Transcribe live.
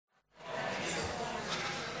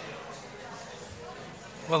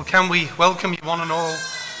Well, can we welcome you one and all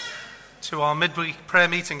to our midweek prayer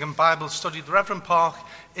meeting and Bible study. The Reverend Park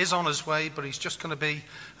is on his way, but he's just going to be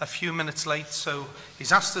a few minutes late, so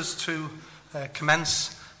he's asked us to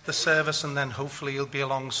commence the service, and then hopefully he'll be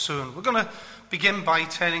along soon. We're going to begin by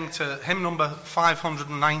turning to hymn number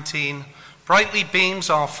 519, Brightly Beams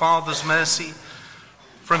Our Father's Mercy,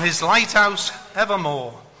 from his lighthouse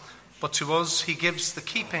evermore, but to us he gives the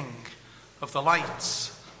keeping of the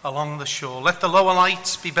lights along the shore. Let the lower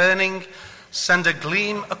lights be burning, send a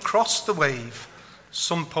gleam across the wave.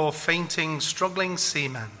 Some poor fainting, struggling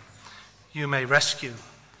seamen you may rescue,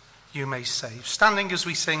 you may save. Standing as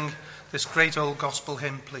we sing this great old gospel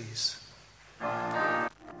hymn, please.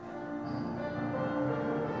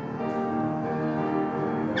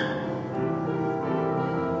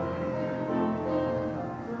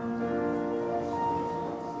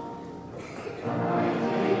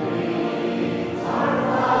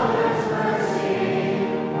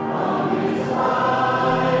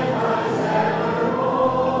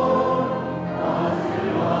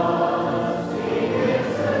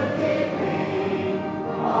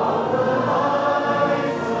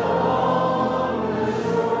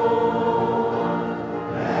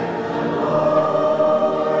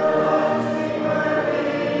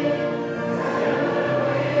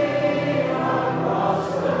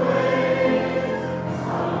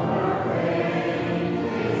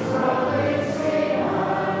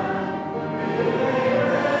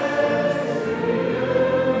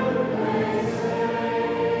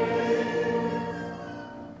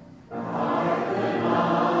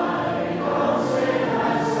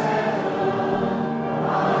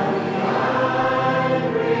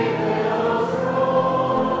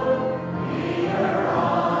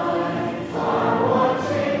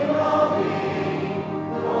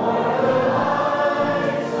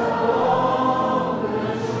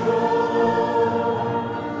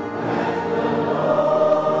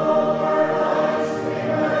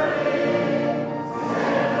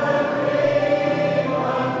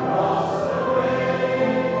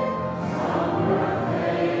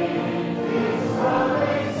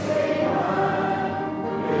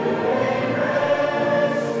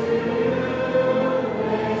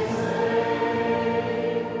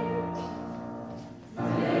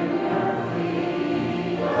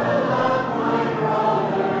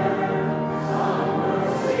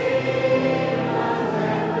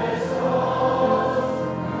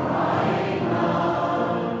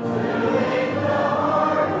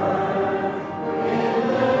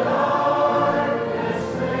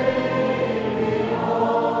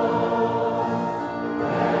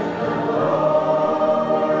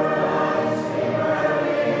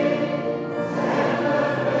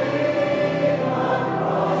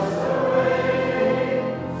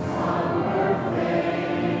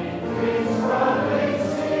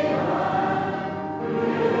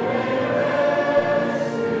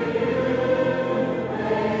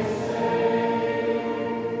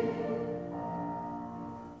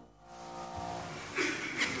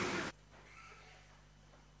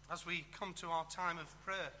 As we come to our time of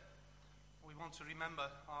prayer, we want to remember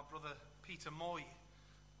our brother Peter Moy.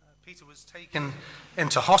 Peter was taken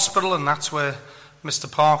into hospital, and that's where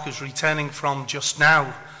Mr. Park is returning from just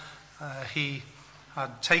now. He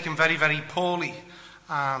had taken very, very poorly,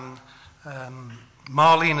 and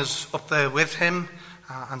Marlene is up there with him,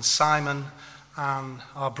 and Simon, and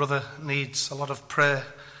our brother needs a lot of prayer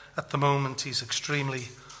at the moment. He's extremely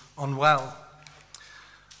unwell.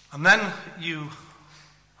 And then you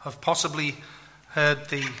have possibly heard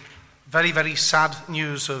the very, very sad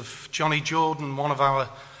news of Johnny Jordan, one of our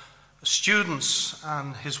students,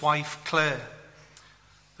 and his wife Claire.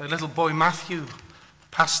 Their little boy Matthew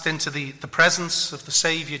passed into the presence of the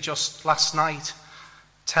Saviour just last night,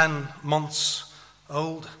 10 months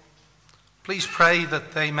old. Please pray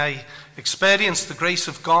that they may experience the grace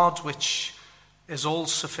of God, which is all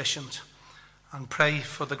sufficient, and pray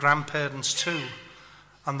for the grandparents too,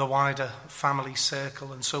 and the wider family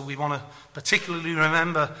circle. And so we want to particularly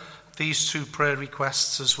remember these two prayer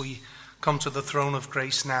requests as we come to the throne of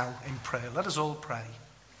grace now in prayer. Let us all pray.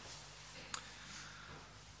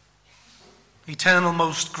 Eternal,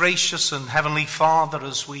 most gracious and heavenly Father,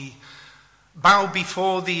 as we bow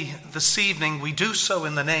before thee this evening, we do so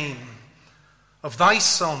in the name of thy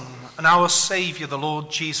Son and our Saviour, the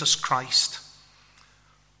Lord Jesus Christ.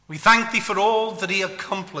 We thank thee for all that he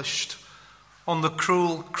accomplished on the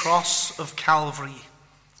cruel cross of Calvary,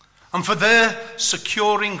 and for their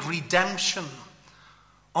securing redemption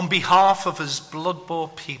on behalf of his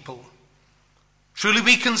blood-bought people. Truly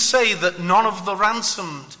we can say that none of the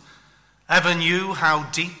ransomed ever knew how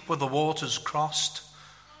deep were the waters crossed,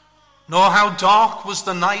 nor how dark was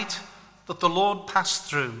the night that the Lord passed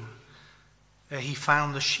through, ere he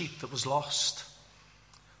found the sheep that was lost.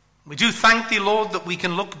 We do thank thee, Lord, that we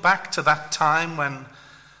can look back to that time when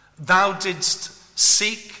thou didst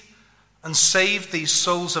seek and save these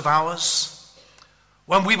souls of ours,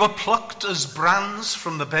 when we were plucked as brands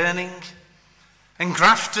from the burning,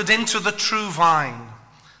 engrafted into the true vine,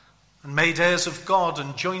 and made heirs of God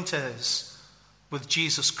and joint heirs with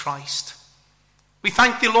Jesus Christ. We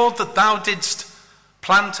thank thee, Lord, that thou didst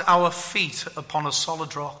plant our feet upon a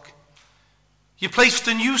solid rock. You placed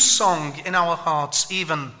a new song in our hearts,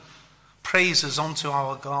 even praises unto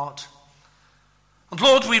our God. And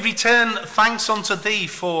Lord, we return thanks unto thee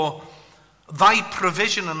for thy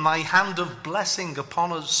provision and thy hand of blessing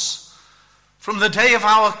upon us from the day of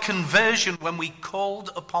our conversion when we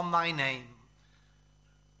called upon thy name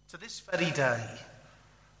to this very day.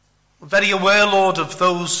 We're very aware, Lord, of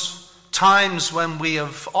those times when we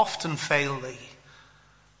have often failed thee,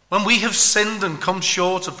 when we have sinned and come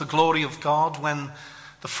short of the glory of God, when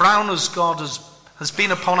the frown of God has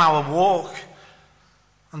been upon our walk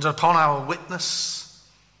and upon our witness.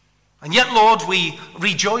 And yet, Lord, we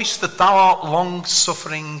rejoice that thou art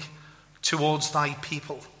long-suffering towards thy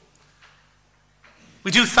people.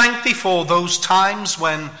 We do thank thee for those times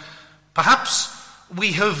when perhaps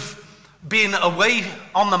we have been away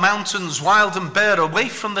on the mountains, wild and bare, away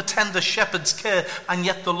from the tender shepherd's care, and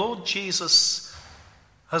yet the Lord Jesus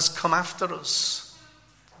has come after us,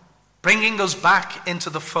 bringing us back into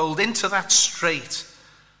the fold, into that straight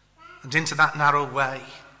and into that narrow way.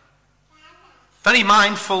 Very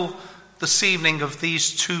mindful this evening of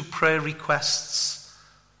these two prayer requests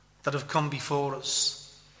that have come before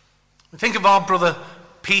us. We think of our brother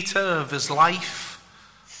Peter, of his life,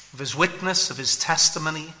 of his witness, of his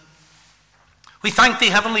testimony. We thank thee,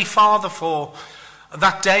 Heavenly Father, for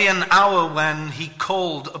that day and hour when he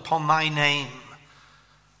called upon thy name.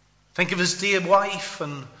 Think of his dear wife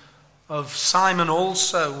and of Simon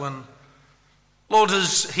also. And Lord,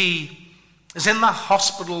 as he is in that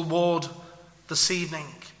hospital ward this evening,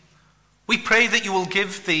 we pray that you will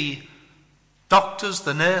give the doctors,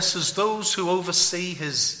 the nurses, those who oversee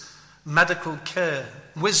his medical care,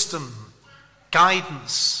 wisdom,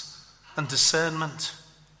 guidance, and discernment.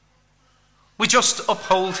 We just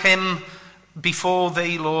uphold him before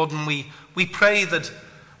thee, Lord, and we pray that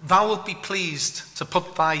thou wilt be pleased to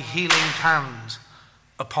put thy healing hand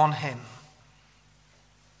upon him.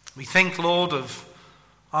 We think, Lord, of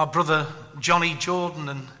our brother Johnny Jordan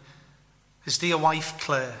and his dear wife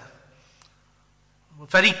Claire. We're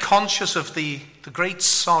very conscious of the great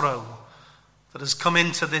sorrow that has come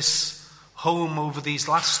into this home over these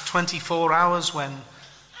last 24 hours when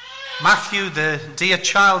Matthew, the dear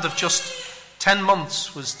child of just 10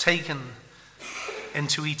 months, was taken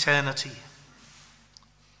into eternity.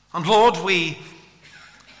 And Lord, we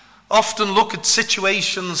often look at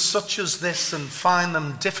situations such as this and find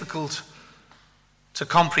them difficult to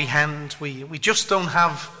comprehend. We just don't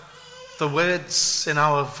have the words in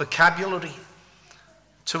our vocabulary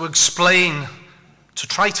to explain, to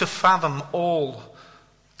try to fathom all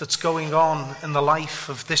that's going on in the life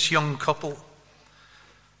of this young couple.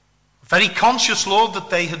 Very conscious, Lord, that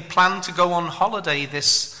they had planned to go on holiday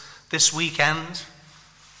this weekend.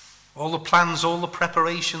 All the plans, all the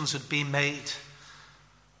preparations had been made.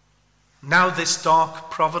 Now this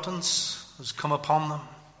dark providence has come upon them.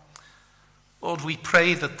 Lord, we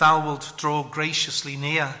pray that thou wilt draw graciously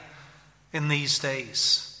near in these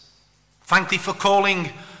days. Thank thee for calling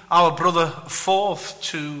our brother forth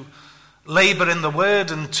to labour in the word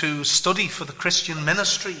and to study for the Christian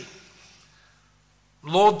ministry.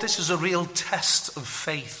 Lord, this is a real test of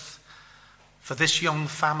faith for this young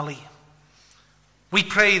family. We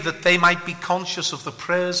pray that they might be conscious of the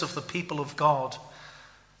prayers of the people of God,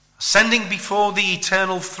 ascending before the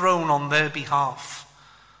eternal throne on their behalf.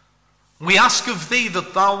 We ask of thee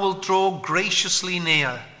that thou wilt draw graciously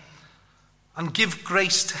near and give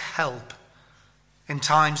grace to help in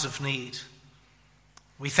times of need.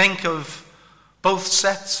 We think of both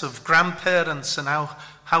sets of grandparents and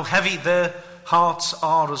how heavy their hearts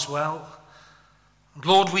are as well.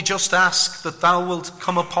 Lord, we just ask that thou wilt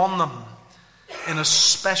come upon them in a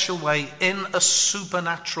special way, in a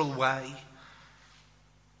supernatural way.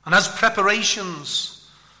 And as preparations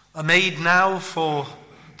are made now for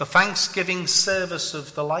the Thanksgiving service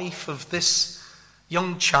of the life of this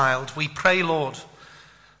young child, we pray, Lord,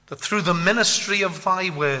 that through the ministry of thy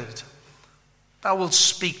word, thou wilt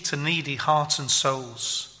speak to needy hearts and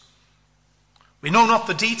souls. We know not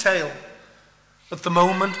the detail at the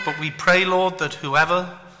moment, but we pray, Lord, that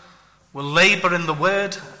whoever will labour in the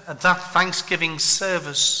word at that Thanksgiving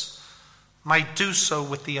service might do so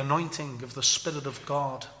with the anointing of the Spirit of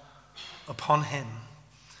God upon him.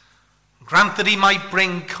 Grant that he might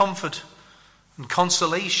bring comfort and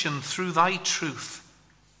consolation through thy truth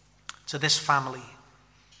to this family.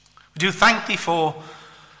 We do thank thee for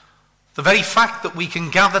the very fact that we can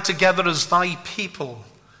gather together as thy people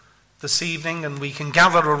this evening, and we can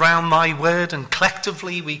gather around thy word, and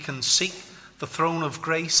collectively we can seek the throne of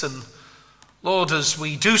grace. And Lord, as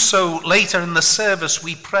we do so later in the service,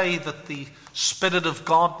 we pray that the Spirit of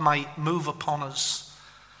God might move upon us,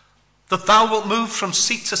 that thou wilt move from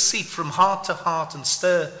seat to seat, from heart to heart, and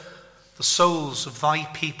stir the souls of thy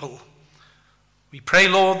people. We pray,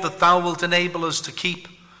 Lord, that thou wilt enable us to keep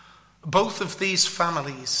both of these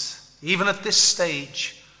families, even at this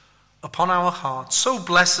stage, upon our hearts. So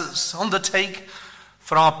bless us. Undertake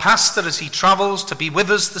for our pastor as he travels to be with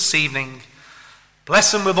us this evening.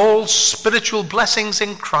 Bless him with all spiritual blessings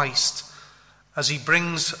in Christ as he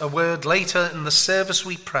brings a word later in the service,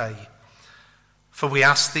 we pray. For we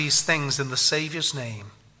ask these things in the Saviour's name.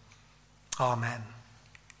 Amen.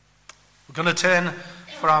 We're going to turn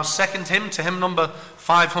for our second hymn to hymn number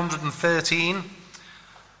 513.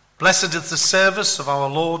 Blessed is the service of our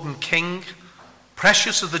Lord and King.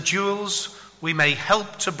 Precious are the jewels we may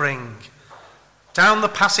help to bring. Down the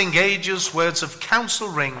passing ages words of counsel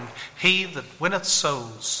ring. He that winneth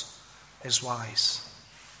souls is wise.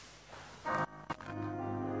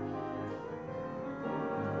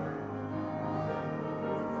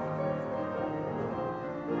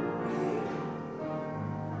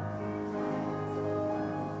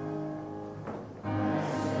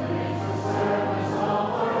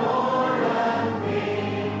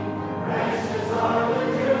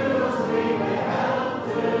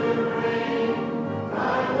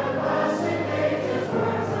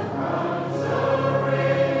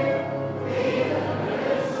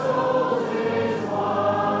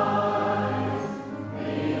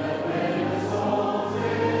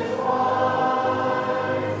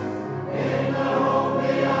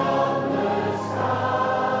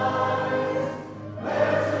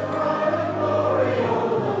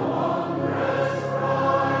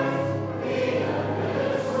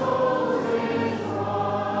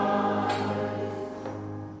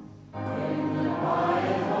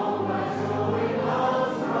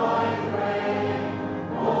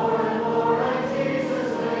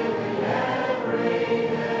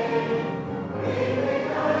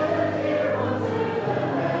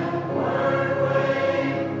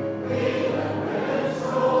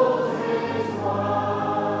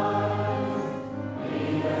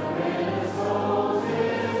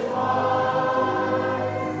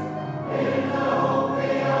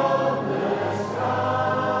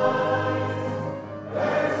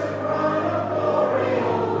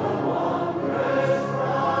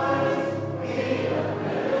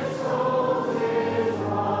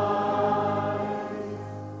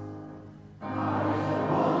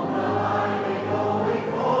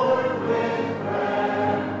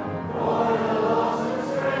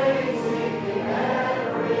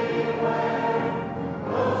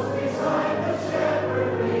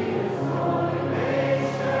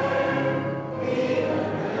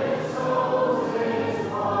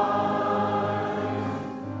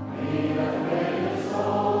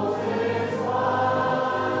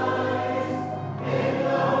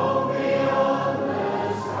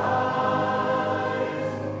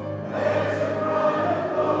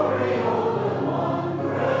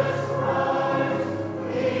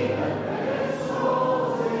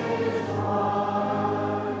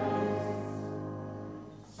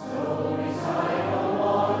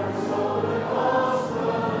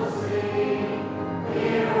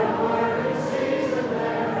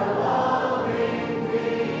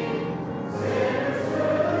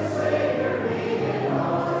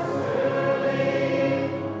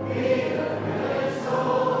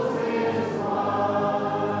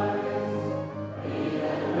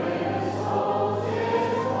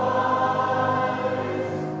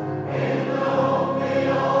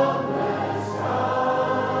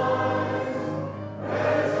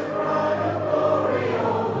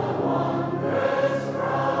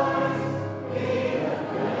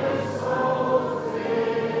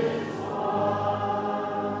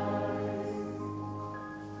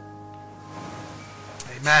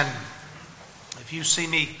 Amen. If you see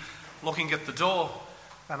me looking at the door,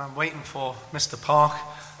 then I'm waiting for Mr. Park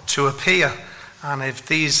to appear. And if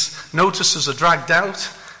these notices are dragged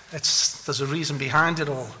out, there's a reason behind it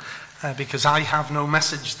all, because I have no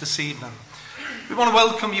message this evening. We want to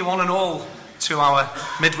welcome you one and all to our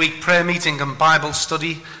midweek prayer meeting and Bible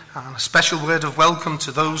study, and a special word of welcome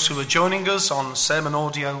to those who are joining us on Sermon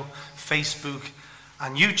Audio, Facebook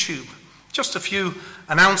and YouTube. Just a few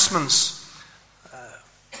announcements.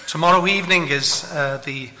 Tomorrow evening is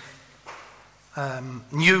the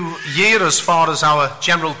new year as far as our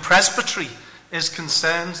general presbytery is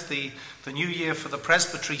concerned. The new year for the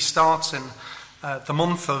presbytery starts in the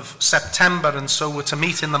month of September, and so we're to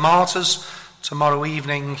meet in the Martyrs tomorrow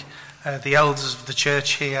evening, the elders of the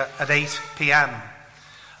church here at 8 p.m.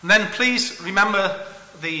 And then please remember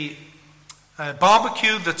the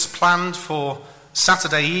barbecue that's planned for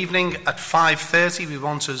Saturday evening at 5:30. We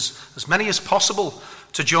want as many as possible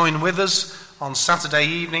to join with us on Saturday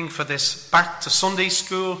evening for this Back to Sunday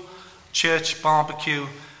School church barbecue,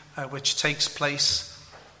 which takes place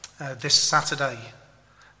this Saturday.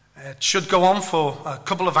 It should go on for a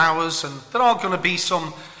couple of hours, and there are going to be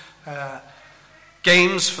some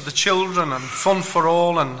games for the children and fun for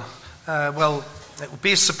all, and it will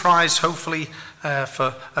be a surprise hopefully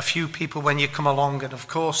for a few people when you come along, and of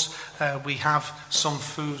course we have some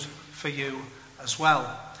food for you as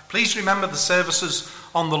well. Please remember the services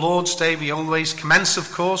on the Lord's Day. We always commence,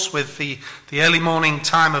 of course, with the early morning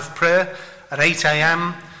time of prayer at 8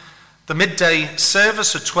 a.m, the midday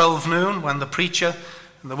service at 12 noon when the preacher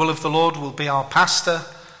and the will of the Lord will be our pastor,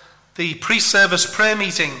 the pre-service prayer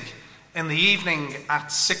meeting in the evening at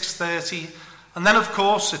 6:30, and then of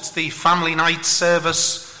course it's the family night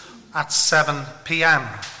service at 7 p.m.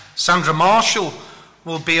 Sandra Marshall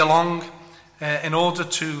will be along in order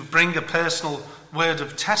to bring a personal word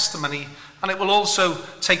of testimony, and it will also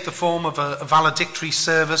take the form of a valedictory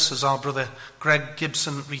service as our brother Greg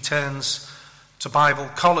Gibson returns to Bible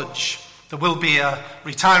College. There will be a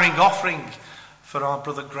retiring offering for our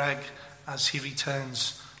brother Greg as he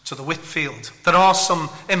returns to the Whitfield. There are some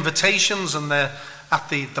invitations, and they're at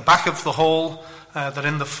the back of the hall. They're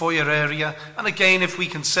in the foyer area, and again, if we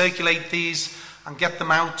can circulate these and get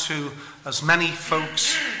them out to as many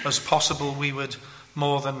folks as possible, we would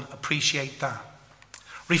more than appreciate that.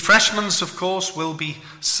 Refreshments, of course, will be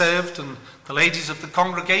served, and the ladies of the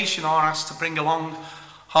congregation are asked to bring along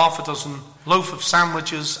half a dozen loaf of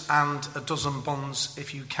sandwiches and a dozen buns,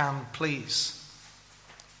 if you can, please.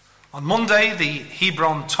 On Monday, the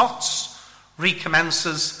Hebron Tots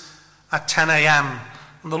recommences at 10 a.m,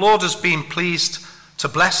 and the Lord has been pleased to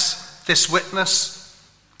bless this witness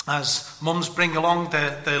as mums bring along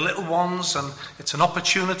their little ones, and it's an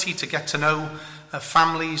opportunity to get to know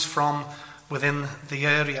families from within the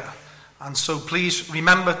area. And so please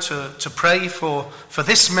remember to pray for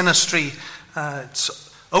this ministry.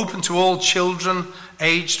 It's open to all children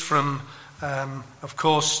aged from, of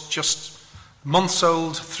course, just months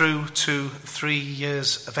old through to 3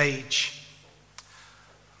 years of age.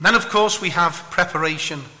 And then, of course, we have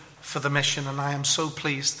preparation for the mission, and I am so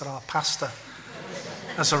pleased that our pastor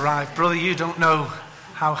has arrived. Brother, you don't know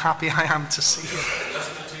how happy I am to see you.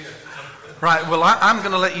 Right, well, I'm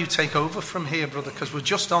going to let you take over from here, brother, because we're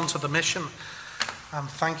just on to the mission. And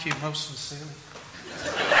thank you most sincerely.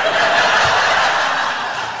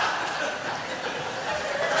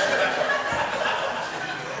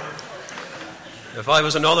 If I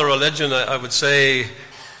was another religion, I would say,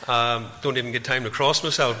 don't even get time to cross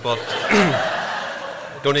myself, but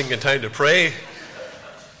don't even get time to pray.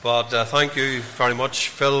 But thank you very much,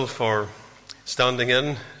 Phil, for standing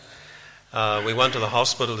in. We went to the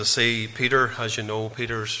hospital to see Peter. As you know,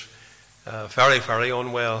 Peter's very, very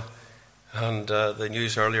unwell, and the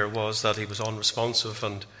news earlier was that he was unresponsive,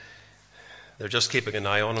 and they're just keeping an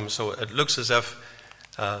eye on him. So it looks as if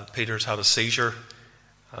Peter's had a seizure,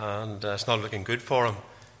 and it's not looking good for him,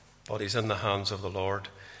 but he's in the hands of the Lord.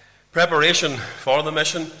 Preparation for the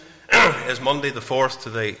mission is Monday the 4th to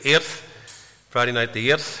the 8th, Friday night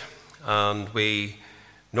the 8th, and we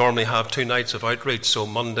normally have 2 nights of outreach, so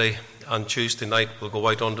Monday and Tuesday night we'll go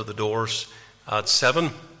out under the doors at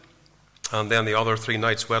 7, and then the other 3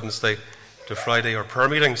 nights, Wednesday to Friday, are prayer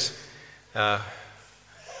meetings.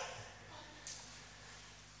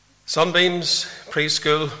 Sunbeams,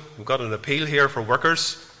 preschool, we've got an appeal here for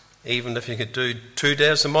workers, even if you could do 2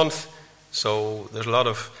 days a month. So there's a lot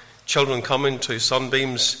of children coming to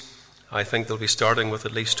Sunbeams. I think they'll be starting with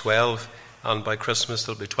at least 12, and by Christmas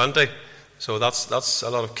there'll be 20. So that's a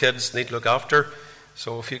lot of kids need to look after.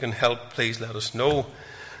 So if you can help, please let us know.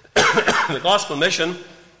 The Gospel Mission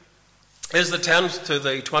is the 10th to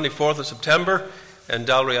the 24th of September in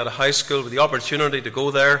Dalriada High School, with the opportunity to go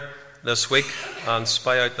there this week and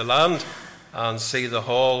spy out the land and see the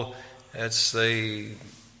hall. It's the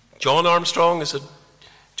John Armstrong, is it?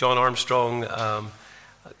 John Armstrong,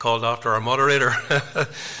 called after our moderator.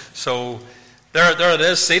 So there it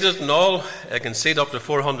is, seated and all. It can seat up to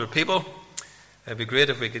 400 people. It'd be great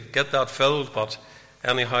if we could get that filled, but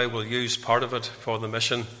anyhow, we'll use part of it for the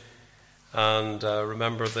mission. And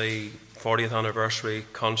remember, the 40th anniversary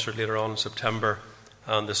concert later on in September,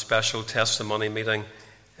 and the special testimony meeting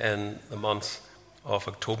in the month of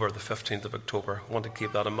October, the 15th of October. I want to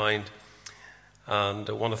keep that in mind. And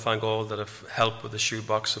I want to thank all that have helped with the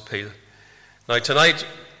shoebox appeal. Now tonight,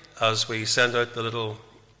 as we send out the little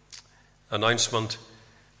announcement,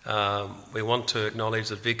 we want to acknowledge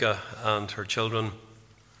that Vika and her children,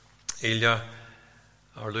 Ilya,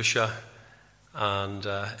 Lucia, and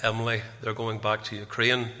Emily, they're going back to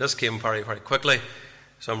Ukraine. This came very, very quickly.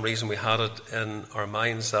 For some reason we had it in our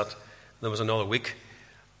minds that there was another week,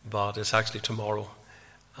 but it's actually tomorrow.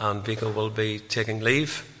 And Vika will be taking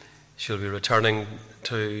leave. She'll be returning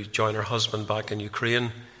to join her husband back in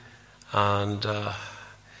Ukraine. And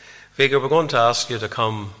Vika, we're going to ask you to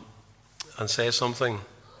come and say something.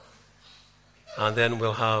 And then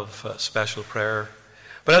we'll have a special prayer.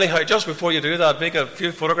 But anyhow, just before you do that, Vika, a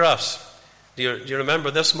few photographs. Do you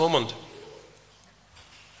remember this moment?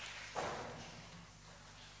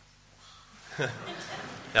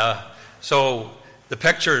 Yeah. So the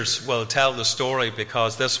pictures will tell the story,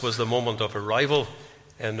 because this was the moment of arrival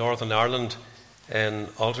in Northern Ireland in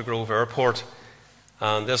Altagrove Airport.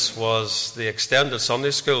 And this was the extended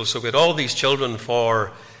Sunday school. So we had all these children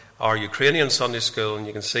for our Ukrainian Sunday school. And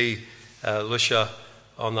you can see Lucia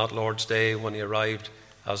on that Lord's Day when he arrived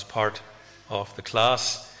as part of the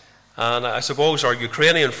class. And I suppose our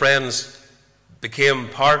Ukrainian friends became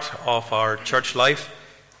part of our church life,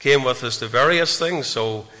 came with us to various things.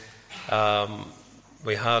 So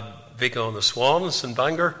we had Vika on the Swans in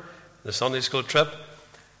Bangor, the Sunday school trip.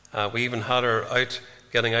 We even had her out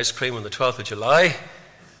getting ice cream on the 12th of July.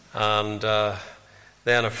 And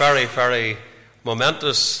then a very, very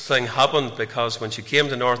momentous thing happened, because when she came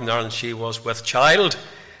to Northern Ireland, she was with child,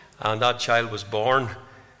 and that child was born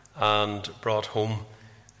and brought home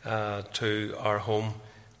to our home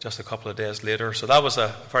just a couple of days later. So that was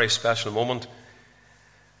a very special moment.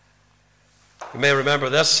 You may remember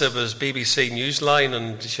this. It was BBC Newsline,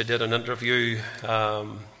 and she did an interview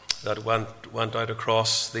that went out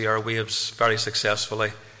across the airwaves very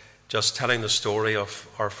successfully, just telling the story of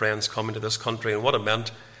our friends coming to this country and what it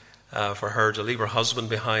meant for her to leave her husband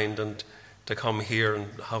behind and to come here and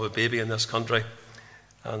have a baby in this country.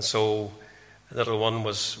 And so the little one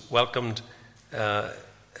was welcomed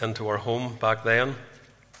into our home back then.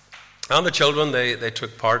 And the children, they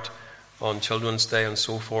took part on Children's Day and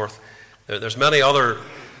so forth. There's many other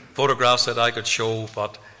photographs that I could show,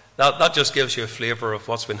 but that just gives you a flavour of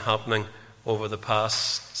what's been happening over the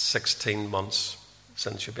past 16 months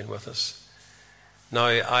since you've been with us. Now,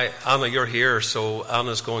 Anna, you're here, so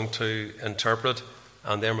Anna's going to interpret,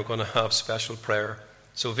 and then we're going to have special prayer.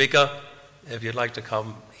 So Vika, if you'd like to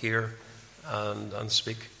come here and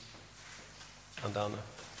speak, and Anna,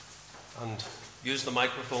 and use the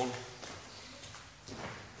microphone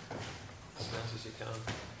as best as you can.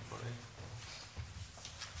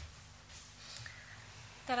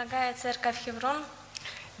 Дорогая церковь Хеврон,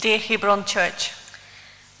 Dear Hebron Church,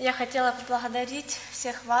 я хотела поблагодарить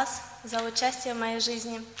всех вас за участие в моей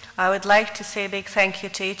жизни, I would like to say a big thank you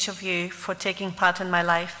to each of you for taking part in my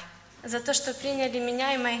life, за то, что приняли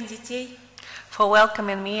меня и моих детей for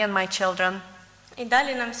welcoming me and my children, и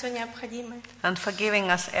дали нам все необходимое. and for giving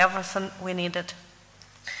us everything we needed.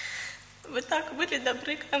 Вы так были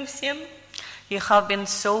добры к нам всем. You have been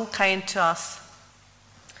so kind to us.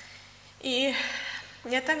 И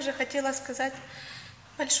я также хотела сказать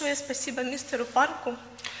большое спасибо мистеру Парку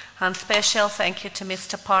And special thank you to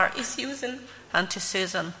Mr. Park и Сьюзен. and to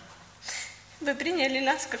Susan. Вы приняли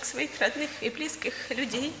нас как своих родных и близких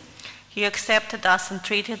людей. You accepted us and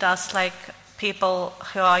treated us like people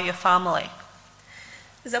who are your family.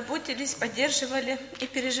 Заботились, поддерживали и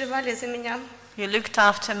переживали за меня. You looked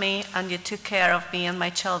after me and you took care of me and my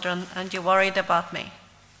children and you worried about me.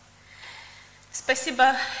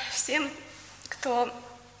 Спасибо всем, кто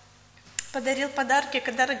подарил подарки,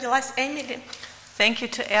 когда родилась Эмили. Thank you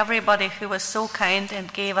to everybody who was so kind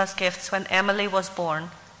and gave us gifts when Emily was born.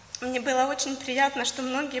 Мне было очень приятно, что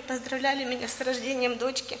многие поздравляли меня с рождением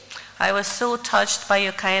дочки. I was so touched by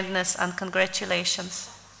your kindness and congratulations.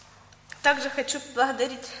 Также хочу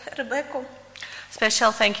поблагодарить Ребекку.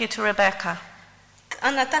 Special thank you to Rebecca.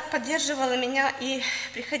 Она так поддерживала меня и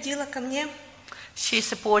приходила ко мне, She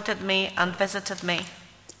supported me and visited me.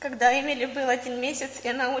 когда Эмили был 1 месяц, и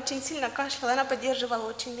она очень сильно кашляла, она поддерживала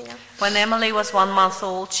очень меня. When Emily was 1 month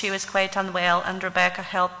old, she was quite unwell and Rebecca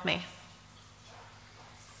helped me.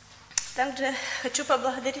 Также хочу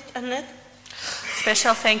поблагодарить Аннет,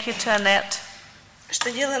 Special thank you to Annette что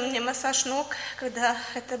делала мне массаж ног, когда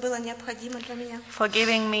это было необходимо для меня. for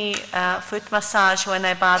giving me a foot massage when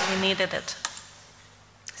I badly needed it.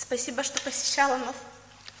 Спасибо, что посещала нас.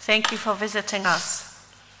 Thank you for visiting us.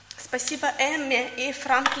 Спасибо Эмме и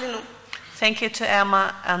Франклину. Thank you to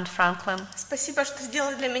Emma and Franklin. Спасибо, что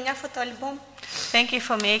сделали для меня фотоальбом. Thank you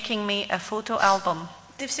for making me a photo album.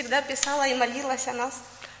 Ты всегда писала и молилась о нас.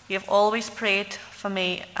 You've always prayed for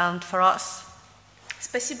me and for us.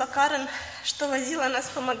 Спасибо, Карен, что возила нас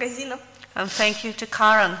по магазинам, And thank you to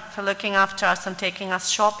Karen for looking after us and taking us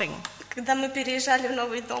shopping когда мы переезжали в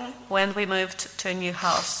новый дом. when we moved to a new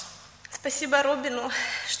house. Спасибо Робину,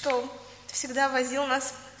 что всегда возил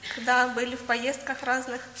нас, когда были в поездках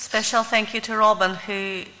разных. Special thank you to Robin,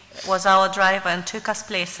 who was our driver and took us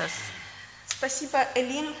places. Спасибо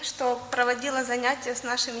Элин, что проводила занятия с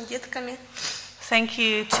нашими детками. Thank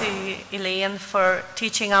you to Elaine for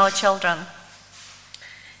teaching our children.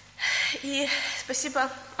 И спасибо,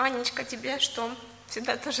 Анечка, тебе, что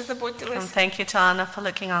всегда тоже заботилась. And thank you to Anna for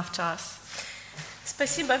looking after us.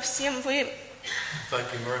 Спасибо всем вы. Thank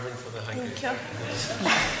you, Mervyn, for the thank you.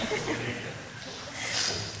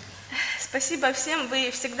 Спасибо всем,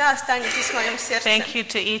 вы всегда останетесь в моем сердце. Thank you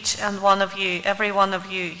to each and one of you, every one of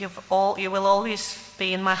you. You will always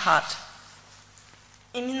be in my heart.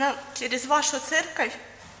 Именно через вашу церковь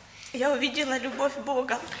я увидела любовь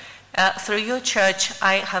Бога Through your church,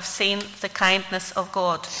 I have seen the kindness of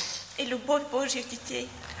God и любовь Божьих детей.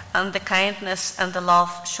 and the kindness and the love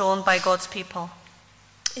shown by God's people.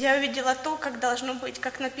 Я увидела то, как должно быть,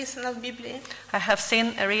 как написано в Библии. I have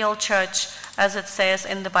seen a real church as it says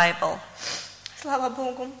in the Bible. Слава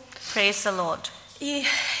Богу. Praise the Lord. И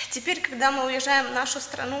теперь, когда мы уезжаем в нашу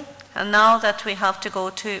страну, And now that we have to go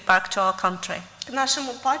back to our country, к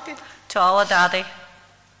нашему папе, to our daddy,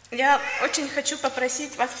 я очень хочу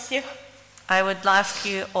попросить вас всех I would ask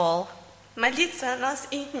you all молиться о нас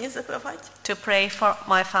и не забывать. to pray for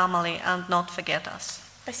my family and not forget us.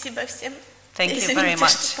 Спасибо всем. Thank you Извините, very much,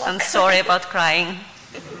 что and плакала. sorry about crying.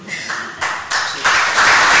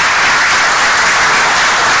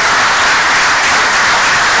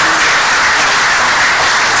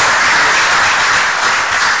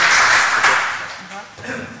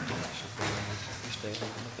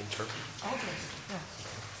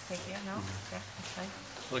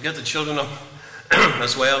 We'll get the children up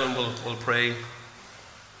as well, and we'll pray.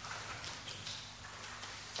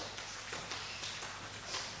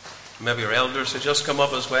 Maybe our elders should just come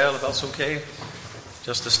up as well, if that's okay,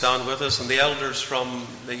 just to stand with us. And the elders from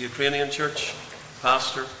the Ukrainian church,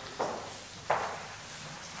 pastor.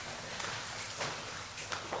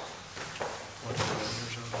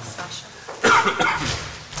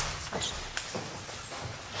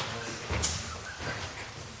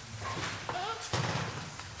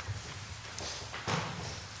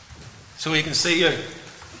 So you can see you.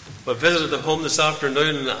 We visited the home this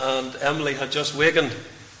afternoon, and Emily had just wakened.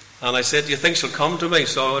 And I said, "Do you think she'll come to me?"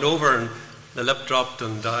 So I went over, and the lip dropped,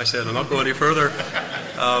 and I said, "I'll not go any further."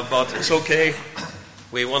 But it's okay.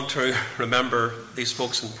 We want to remember these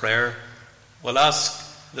folks in prayer. We'll ask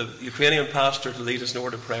the Ukrainian pastor to lead us in a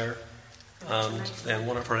word of prayer, and then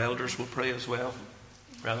one of our elders will pray as well,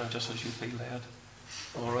 rather than just as you feel led.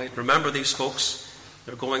 All right. Remember these folks.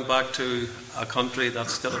 They're going back to a country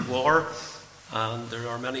that's still at war, and there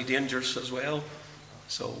are many dangers as well.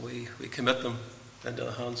 So we commit them into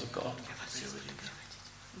the hands of God.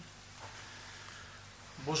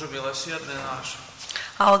 Боже милосердный наш,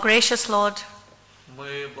 Our gracious Lord,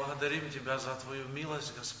 мы благодарим Тебя за Твою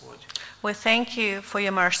милость, Господь, we thank you for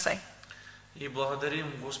your mercy. и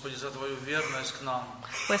благодарим, Господи, за Твою верность к нам,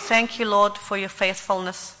 We thank you, Lord, for your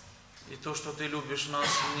faithfulness и то, что Ты любишь нас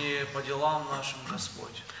не по делам нашим,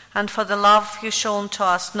 Господь, and for the love you've shown to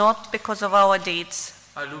us, not because of our deeds,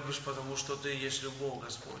 а любишь, потому что Ты есть любовь,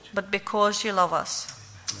 Господь. but because you love us.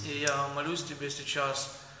 И я молюсь Тебе сейчас,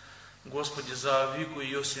 Господи, за Вику и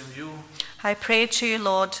ее семью, I pray to you,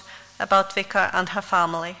 Lord, about Vika and her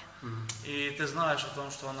family. и Ты знаешь о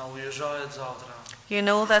том, что она уезжает завтра, You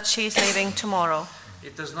know that she's leaving tomorrow, и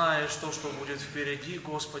Ты знаешь то, что будет впереди,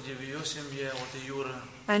 Господи, в ее семье, вот и Юры.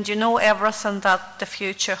 and you know everything that the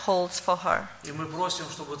future holds for her. И мы просим,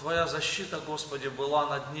 чтобы Твоя защита, Господи, была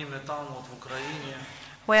над ними там, вот в Украине.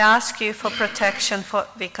 We ask you for protection for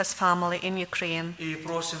Vika's family in Ukraine. И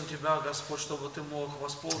просим Тебя, Господь, чтобы Ты мог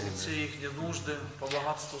восполнить все их нужды по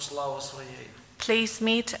богатству славы Своей. Please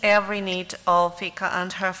meet every need of Vika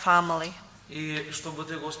and her family. И чтобы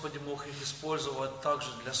Ты, Господи, мог их использовать также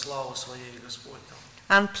для славы Своей, Господь.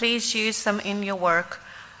 And please use them in your work.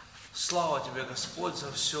 Слава Тебе, Господь,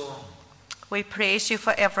 за все. We praise you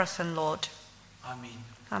for everything, Lord. Аминь.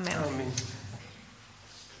 Amen.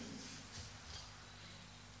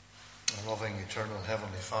 Our loving, eternal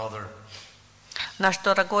Heavenly Father, Наш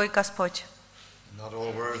дорогой Господь, in that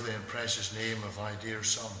all worthy and precious name of Thy dear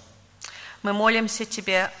Son, Мы молимся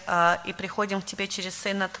Тебе и приходим к Тебе через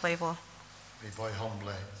Сына Твоего. We bow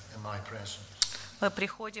humbly in thy presence. Мы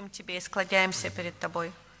приходим к Тебе и складяемся перед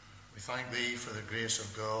Тобой. We thank thee for the grace of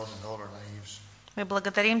God in all our lives. Мы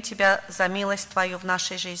благодарим Тебя за милость Твою в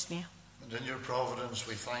нашей жизни. And in your providence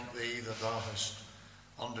we thank thee that thou hast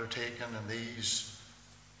undertaken in these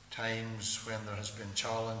times when there has been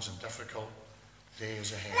challenge and difficult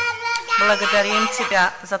days ahead. Благодарим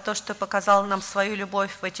Тебя за то, что показал нам свою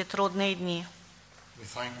любовь в эти трудные дни. We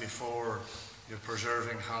thank thee for your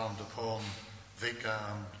preserving hand upon Vika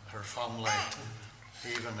and her family,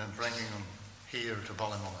 even in bringing them here to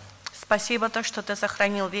Ballymolly. Спасибо то, что Ты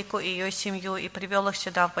сохранил Вику и ее семью и привел их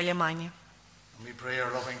сюда, в Балимане. And we pray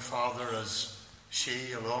our loving Father as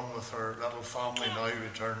she, along with her little family, now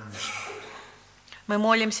returns. Мы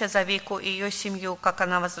молимся за Вику и ее семью, как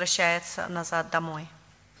она возвращается назад домой.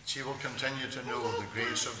 She will continue to know the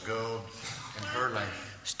grace of God in her life.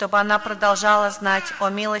 Чтобы она продолжала знать о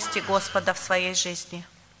милости Господа в своей жизни.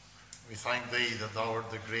 We thank thee that thou art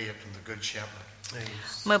the great and the good shepherd.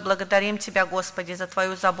 Мы благодарим Тебя, Господи, за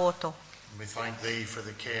Твою заботу. And we thank thee for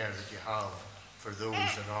the care that you have for those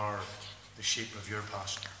that are the sheep of your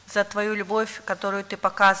pasture. За Твою любовь, которую Ты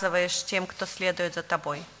показываешь тем, кто следует за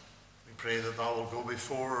Тобой. We pray that thou will go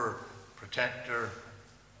before her, protect her,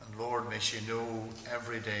 and Lord, may she know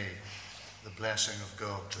every day the blessing of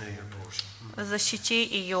God to be your portion. Защити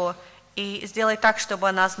ее и сделай так, чтобы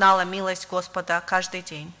она знала милость Господа каждый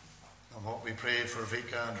день. And what we pray for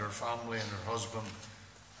Vika and her family and her husband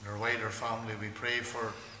and her wider family, we pray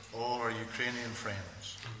for all our Ukrainian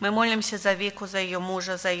friends. Мы молимся за Вику, за ее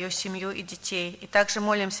мужа, за ее семью и детей. И также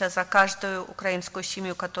молимся за каждую украинскую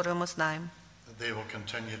семью, которую мы знаем. That they will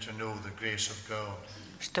continue to know the grace of God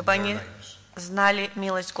Чтобы in они their lives. знали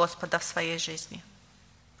милость Господа в своей жизни.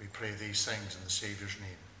 We pray these things in the Saviour's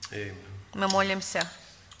name. Amen. Мы молимся.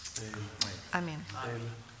 Amen. Аминь.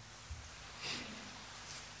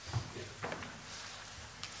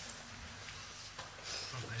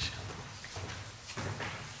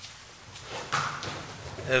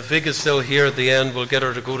 If Vic is still here at the end, we'll get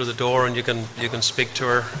her to go to the door and you can speak to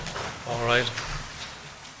her. All right.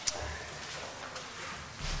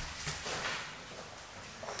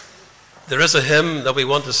 There is a hymn that we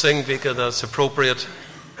want to sing, Vika, that's appropriate.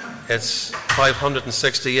 It's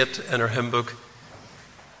 568 in our hymn book.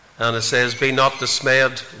 And it says, "Be not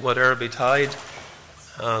dismayed, whate'er betide."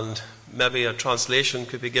 And maybe a translation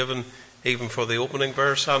could be given even for the opening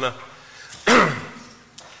verse, Hannah.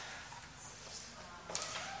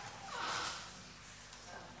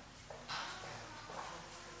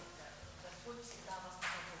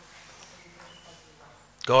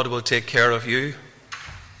 God will take care of you.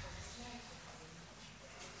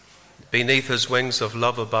 Beneath his wings of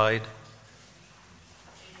love abide.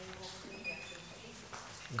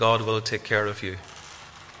 God will take care of you.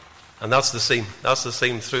 And that's the theme. That's the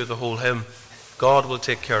theme through the whole hymn. God will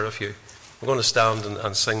take care of you. We're going to stand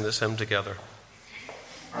and sing this hymn together.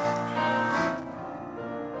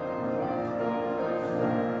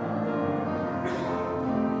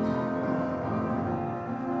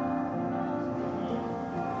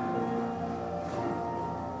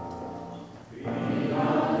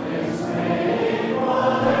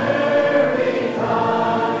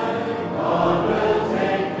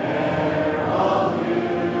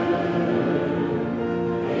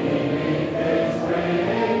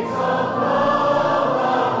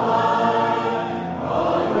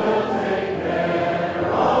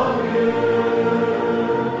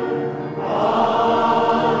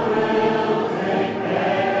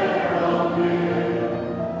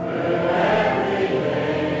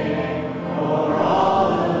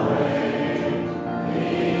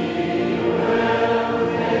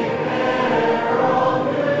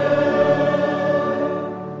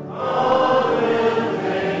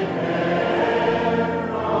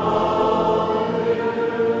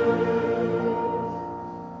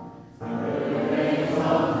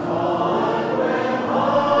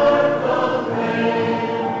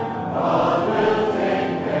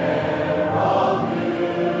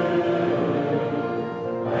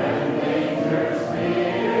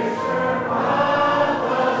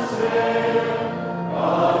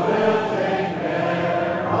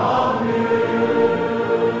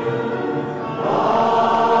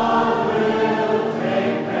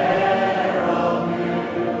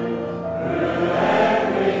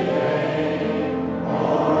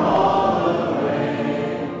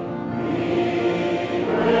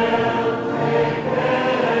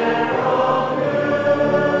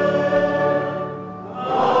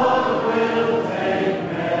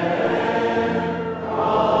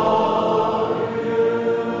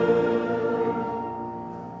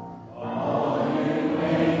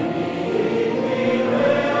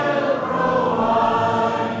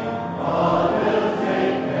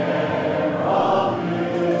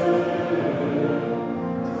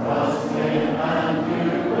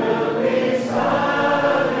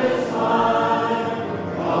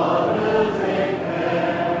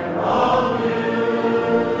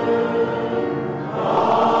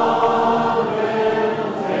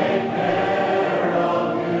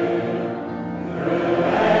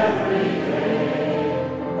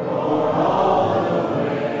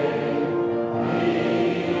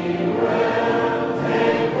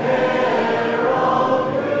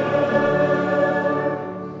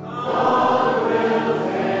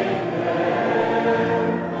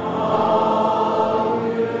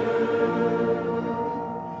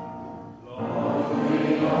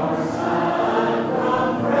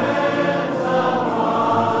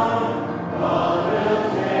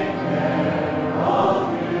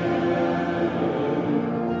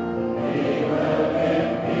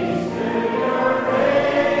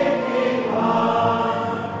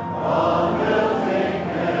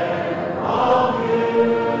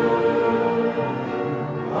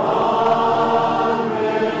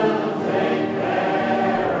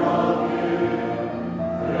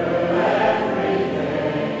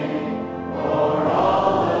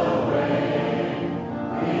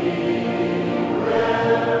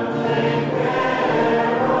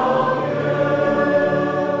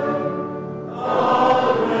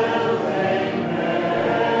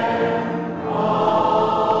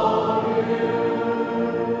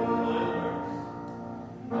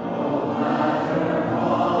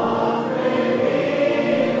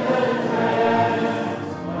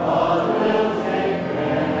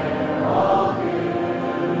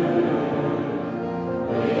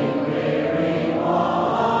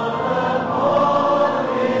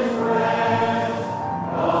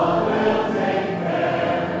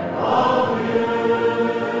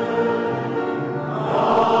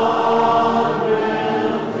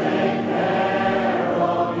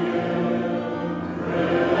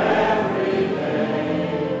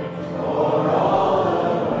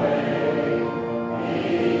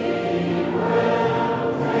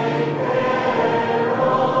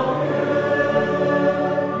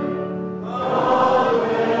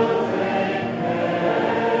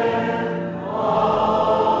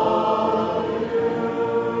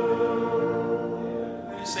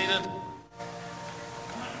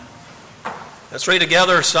 Let's read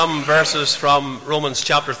together some verses from Romans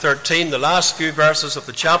chapter 13, the last few verses of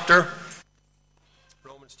the chapter.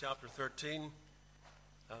 Romans chapter 13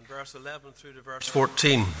 and verse 11 through to verse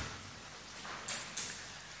 14.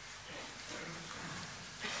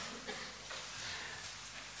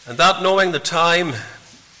 And that knowing the time,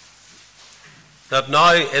 that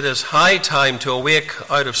now it is high time to awake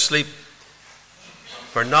out of sleep,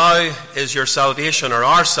 for now is your salvation, or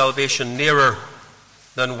our salvation, nearer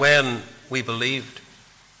than when we believed.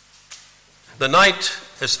 The night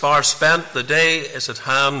is far spent, the day is at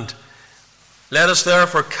hand. Let us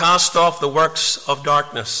therefore cast off the works of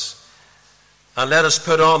darkness, and let us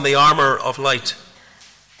put on the armour of light.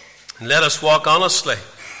 And let us walk honestly,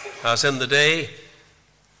 as in the day,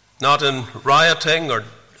 not in rioting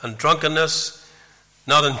and drunkenness,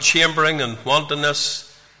 not in chambering and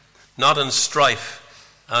wantonness, not in strife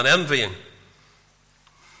and envying,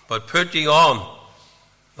 but put ye on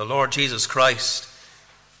the Lord Jesus Christ,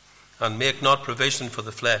 and make not provision for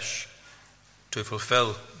the flesh to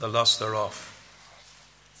fulfill the lust thereof.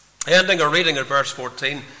 Ending our reading at verse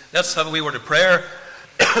 14, let's have a wee word of prayer.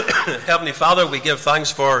 Heavenly Father, we give thanks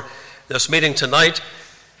for this meeting tonight.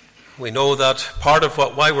 We know that part of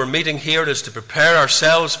why we're meeting here is to prepare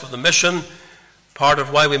ourselves for the mission. Part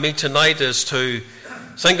of why we meet tonight is to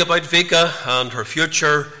think about Vika and her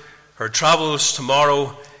future, her travels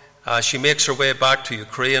tomorrow as she makes her way back to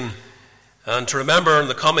Ukraine, and to remember in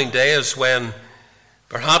the coming days when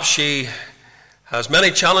perhaps she has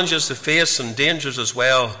many challenges to face and dangers as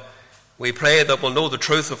well. We pray that we'll know the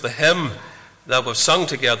truth of the hymn that we've sung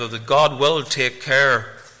together, that God will take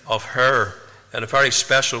care of her in a very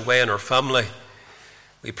special way in her family.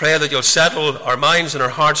 We pray that you'll settle our minds and our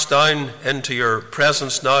hearts down into your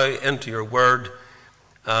presence now, into your word,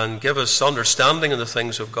 and give us understanding in the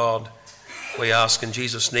things of God. We ask in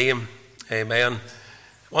Jesus' name, amen.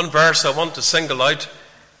 One verse I want to single out,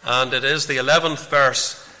 and it is the 11th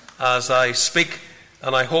verse as I speak,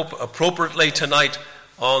 and I hope appropriately tonight,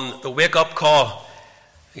 on the wake-up call.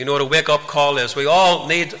 You know what a wake-up call is. We all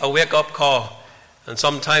need a wake-up call, and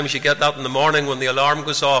sometimes you get that in the morning when the alarm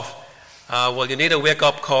goes off. Well, you need a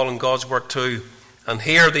wake-up call in God's work too. And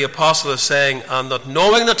here the apostle is saying, and that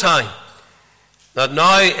knowing the time, that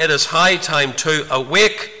now it is high time to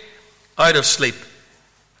awake out of sleep,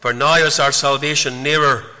 for now is our salvation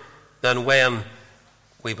nearer than when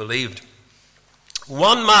we believed.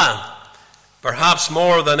 One man, perhaps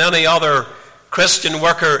more than any other Christian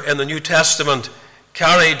worker in the New Testament,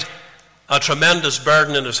 carried a tremendous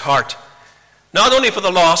burden in his heart. Not only for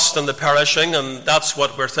the lost and the perishing, and that's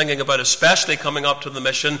what we're thinking about, especially coming up to the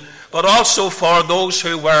mission, but also for those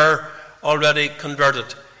who were already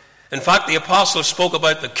converted. In fact, the apostle spoke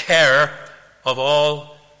about the care of all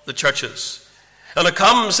the churches. And it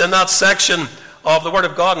comes in that section of the Word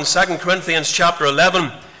of God in 2 Corinthians chapter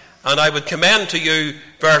 11, and I would commend to you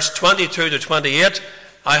verse 22 to 28.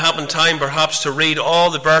 I haven't time perhaps to read all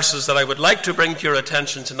the verses that I would like to bring to your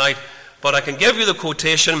attention tonight, but I can give you the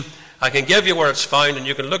quotation, I can give you where it's found, and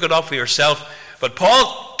you can look it up for yourself. But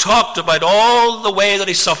Paul talked about all the way that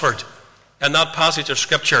he suffered in that passage of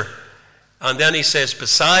Scripture. And then he says,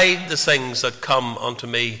 beside the things that come unto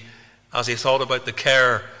me, as he thought about the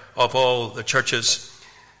care of all the churches.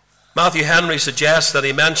 Matthew Henry suggests that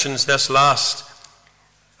he mentions this last,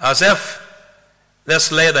 as if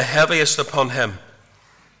this lay the heaviest upon him,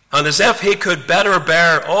 and as if he could better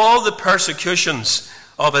bear all the persecutions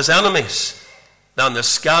of his enemies than the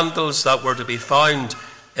scandals that were to be found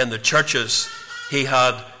in the churches he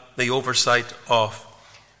had the oversight of.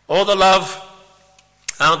 Oh, the love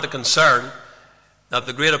and the concern that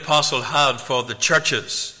the great apostle had for the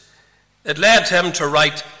churches. It led him to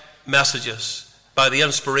write messages by the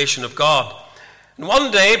inspiration of God. And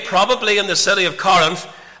one day, probably in the city of Corinth,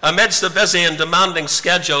 amidst the busy and demanding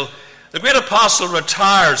schedule, the great apostle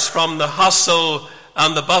retires from the hustle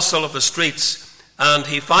and the bustle of the streets, and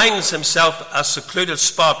he finds himself a secluded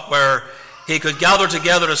spot where he could gather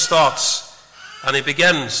together his thoughts, and he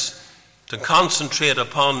begins to concentrate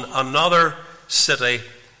upon another city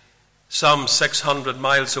some 600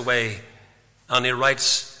 miles away, and he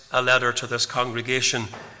writes a letter to this congregation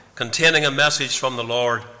containing a message from the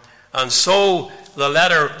Lord. And so the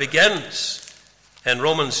letter begins in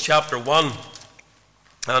Romans chapter 1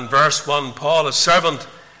 and verse 1. Paul, a servant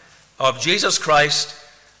of Jesus Christ,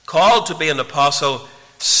 called to be an apostle,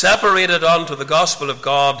 separated unto the gospel of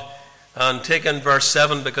God. And take in verse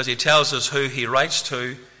 7 because he tells us who he writes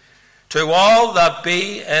to all that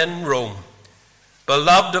be in Rome,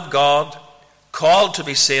 beloved of God, called to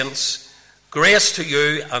be saints, grace to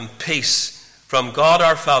you and peace from God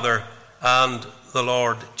our Father and the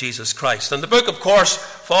Lord Jesus Christ. And the book, of course,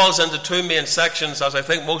 falls into two main sections, as I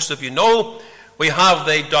think most of you know. We have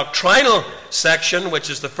the doctrinal section, which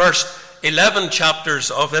is the first 11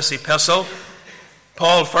 chapters of this epistle.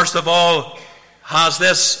 Paul, first of all, has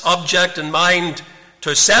this object in mind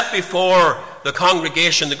to set before the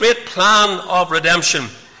congregation the great plan of redemption,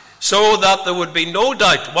 so that there would be no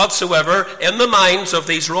doubt whatsoever in the minds of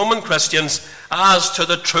these Roman Christians as to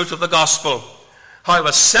the truth of the gospel. How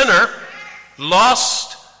a sinner,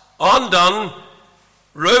 lost, undone,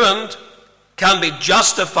 ruined, can be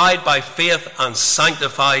justified by faith and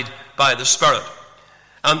sanctified by the Spirit.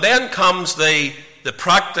 And then comes the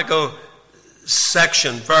practical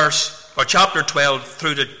section, chapter 12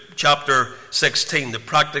 through to chapter 16, the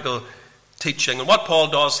practical teaching. And what Paul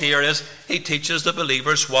does here is he teaches the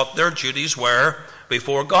believers what their duties were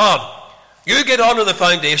before God. You get onto the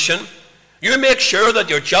foundation, you make sure that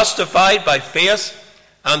you're justified by faith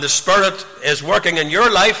and the Spirit is working in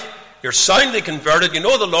your life, you're soundly converted, you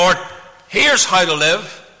know the Lord, here's how to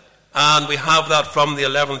live, and we have that from the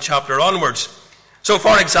 11th chapter onwards. So,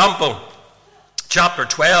 for example, chapter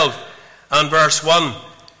 12 and verse 1,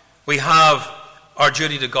 we have our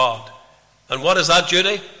duty to God. And what is that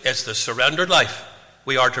duty? It's the surrendered life.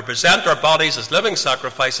 We are to present our bodies as living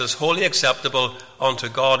sacrifices, wholly acceptable unto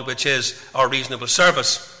God, which is our reasonable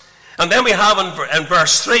service. And then we have in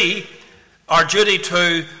verse 3, our duty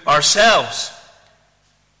to ourselves.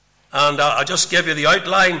 And I'll just give you the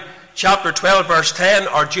outline. Chapter 12, verse 10,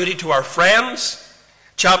 our duty to our friends.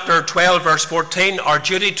 Chapter 12, verse 14, our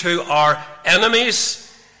duty to our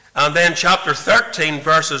enemies. And then chapter 13,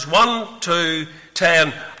 verses 1 to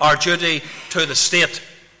 10, our duty to the state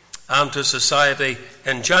and to society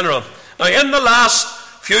in general. Now, in the last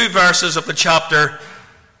few verses of the chapter,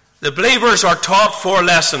 the believers are taught 4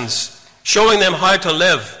 lessons, showing them how to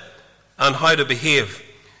live and how to behave.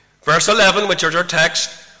 Verse 11, which is our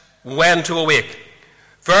text, when to awake.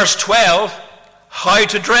 Verse 12, how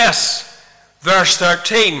to dress. Verse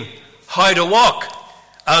 13, how to walk.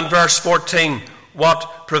 And verse 14,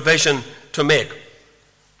 what provision to make.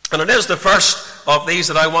 And it is the first of these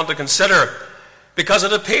that I want to consider, because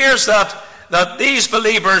it appears that these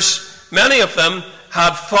believers, many of them,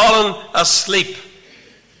 had fallen asleep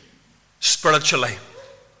spiritually.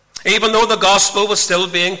 Even though the gospel was still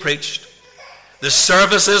being preached, the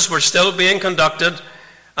services were still being conducted,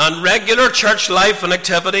 and regular church life and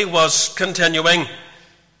activity was continuing,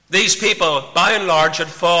 these people, by and large, had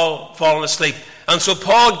fallen asleep. And so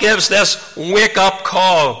Paul gives this wake-up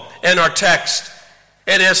call in our text.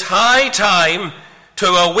 It is high time to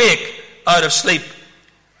awake out of sleep,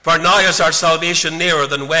 for now is our salvation nearer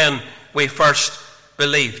than when we first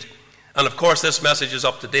believed. And of course, this message is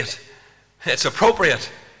up to date. It's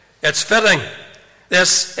appropriate. It's fitting.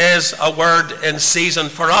 This is a word in season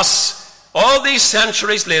for us. All these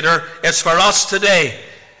centuries later, it's for us today.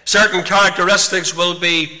 Certain characteristics will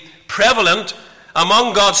be prevalent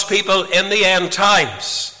among God's people in the end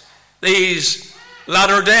times. These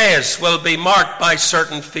latter days will be marked by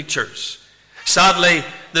certain features. Sadly,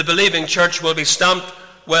 the believing church will be stamped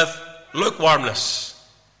with lukewarmness.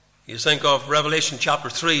 You think of Revelation chapter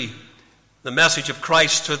 3, the message of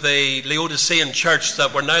Christ to the Laodicean church,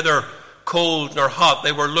 that were neither cold nor hot.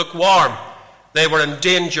 They were lukewarm. They were in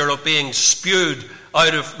danger of being spewed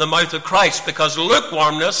out of the mouth of Christ, because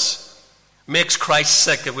lukewarmness makes Christ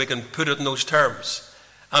sick, if we can put it in those terms.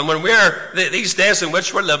 And when these days in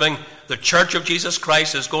which we're living, the church of Jesus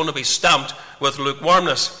Christ is going to be stamped with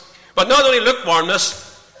lukewarmness. But not only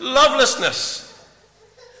lukewarmness, lovelessness.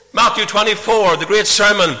 Matthew 24, the great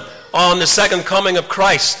sermon on the second coming of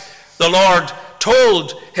Christ, the Lord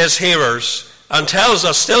told his hearers and tells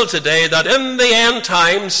us still today that in the end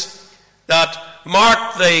times that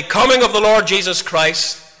mark the coming of the Lord Jesus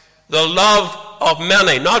Christ, the love of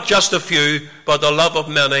many, not just a few, but the love of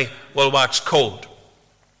many will wax cold.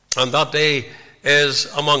 And that day is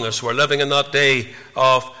among us. We're living in that day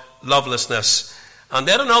of lovelessness. And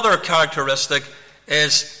then another characteristic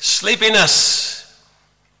is sleepiness.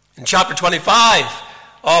 In chapter 25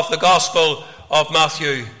 of the Gospel of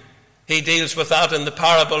Matthew, he deals with that in the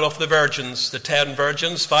parable of the virgins, the 10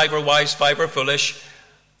 virgins. 5 were wise, 5 were foolish.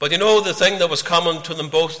 But you know the thing that was common to them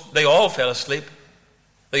both? They all fell asleep.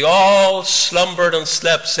 They all slumbered and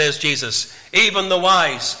slept, says Jesus. Even the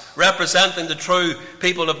wise, representing the true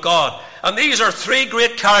people of God. And these are 3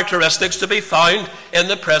 great characteristics to be found in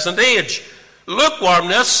the present age: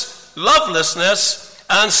 lukewarmness, lovelessness,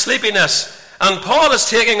 and sleepiness. And Paul is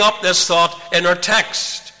taking up this thought in our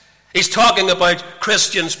text. He's talking about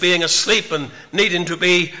Christians being asleep and needing to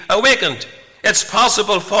be awakened. It's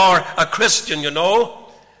possible for a Christian,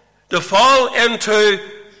 to fall into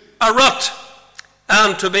a rut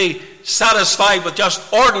and to be satisfied with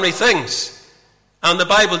just ordinary things. And the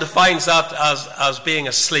Bible defines that as being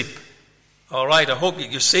asleep. All right, I hope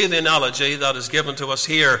you see the analogy that is given to us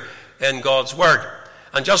here in God's Word.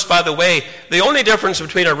 And just by the way, the only difference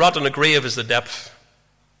between a rut and a grave is the depth.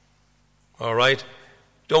 All right?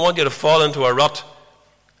 Don't want you to fall into a rut.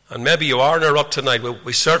 And maybe you are in a rut tonight.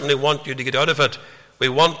 We certainly want you to get out of it. We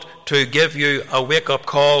want to give you a wake-up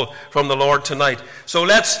call from the Lord tonight. So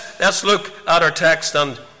let's look at our text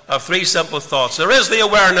and have three simple thoughts. There is the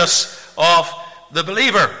awareness of the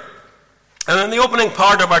believer. And in the opening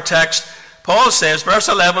part of our text, Paul says, verse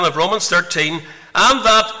 11 of Romans 13, and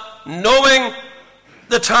that knowing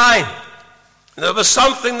the time. There was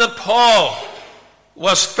something that Paul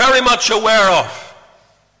was very much aware of.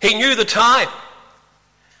 He knew the time.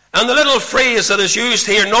 And the little phrase that is used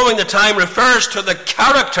here, knowing the time, refers to the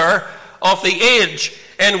character of the age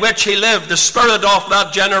in which he lived, the spirit of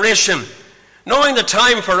that generation. Knowing the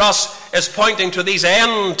time for us is pointing to these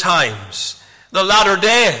end times, the latter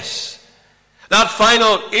days, that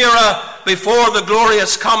final era before the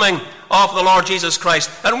glorious coming of the Lord Jesus Christ.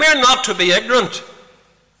 And we're not to be ignorant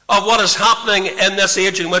of what is happening in this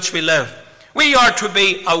age in which we live. We are to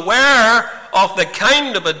be aware of the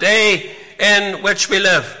kind of a day in which we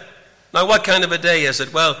live. Now, what kind of a day is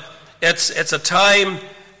it? Well, it's a time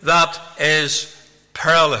that is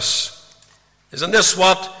perilous. Isn't this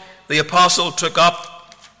what the apostle took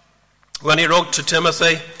up when he wrote to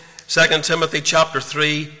Timothy, 2 Timothy chapter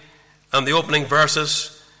 3, and the opening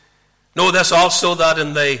verses? Know this also, that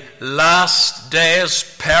in the last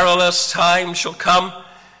days perilous times shall come.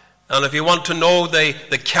 And if you want to know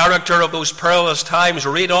the character of those perilous times,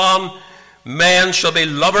 read on. Men shall be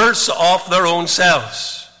lovers of their own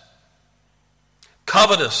selves,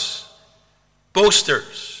 covetous,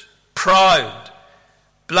 boasters, proud,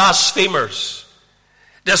 blasphemers,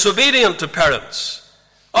 disobedient to parents,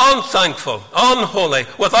 unthankful, unholy,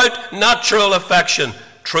 without natural affection,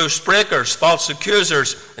 truce breakers, false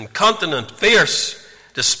accusers, incontinent, fierce,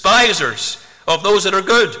 despisers of those that are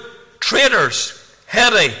good, traitors,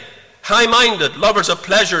 heady, high-minded, lovers of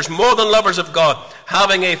pleasures more than lovers of God,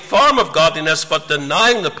 having a form of godliness but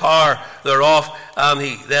denying the power thereof. And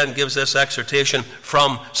he then gives this exhortation,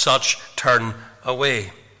 from such turn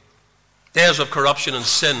away. Days of corruption and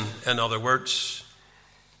sin, in other words.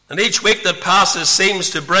 And each week that passes seems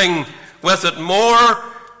to bring with it more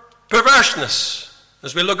perverseness.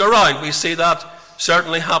 As we look around, we see that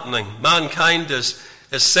certainly happening. Mankind is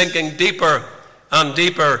sinking deeper and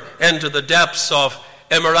deeper into the depths of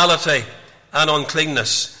immorality and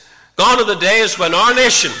uncleanness. Gone are the days when our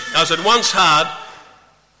nation, as it once had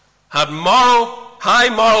high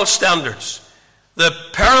moral standards. The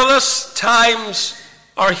perilous times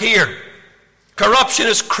are here. Corruption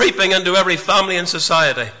is creeping into every family and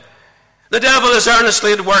society. The devil is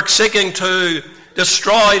earnestly at work seeking to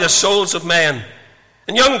destroy the souls of men.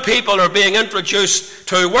 And young people are being introduced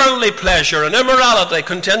to worldly pleasure and immorality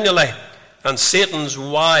continually, and Satan's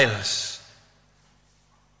wiles.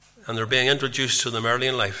 And they're being introduced to them early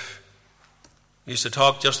in life. We used to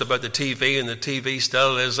talk just about the TV, and the TV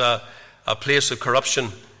still is a place of corruption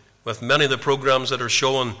with many of the programs that are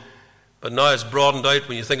shown. But now it's broadened out.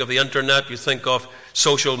 When you think of the internet, you think of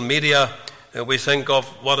social media, we think of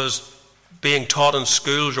what is being taught in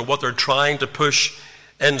schools or what they're trying to push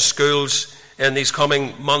in schools in these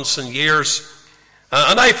coming months and years.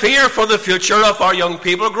 And I fear for the future of our young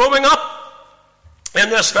people growing up in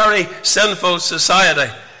this very sinful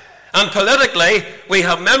society. And politically, we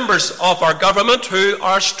have members of our government who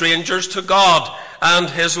are strangers to God and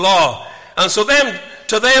His law. And so then,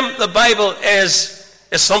 to them, the Bible is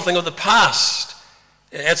something of the past.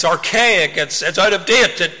 It's archaic, it's out of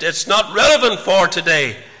date, it's not relevant for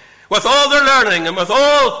today. With all their learning and with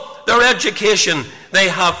all their education, they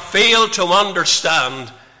have failed to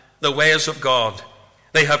understand the ways of God.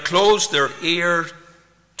 They have closed their ear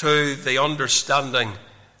to the understanding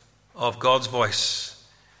of God's voice.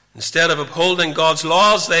 Instead of upholding God's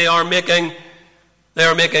laws, they are making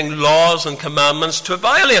laws and commandments to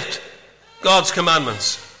violate God's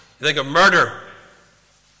commandments. You think of murder,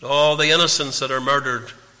 all the innocents that are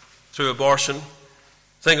murdered through abortion.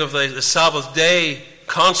 Think of the Sabbath day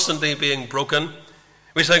constantly being broken.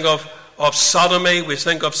 We think of sodomy. We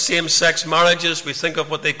think of same-sex marriages. We think of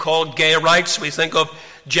what they call gay rights. We think of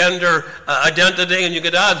gender identity. And you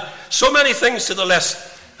could add so many things to the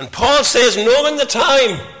list. And Paul says, knowing the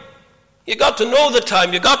time. You've got to know the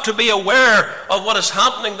time. You've got to be aware of what is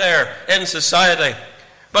happening there in society.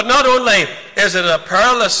 But not only is it a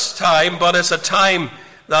perilous time, but it's a time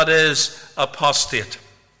that is apostate.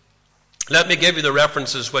 Let me give you the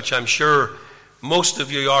references which I'm sure most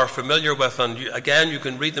of you are familiar with, and again you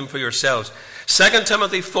can read them for yourselves. 2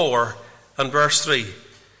 Timothy 4 and verse 3.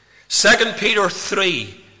 2 Peter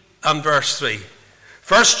 3 and verse 3.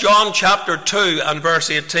 1 John chapter 2 and verse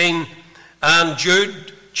 18, and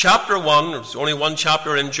Jude chapter 1, there's only one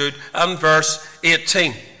chapter in Jude, and verse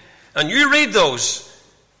 18. And you read those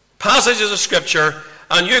passages of Scripture,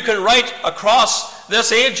 and you can write across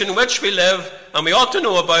this age in which we live, and we ought to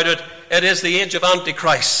know about it. It is the age of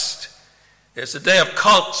Antichrist. It's the day of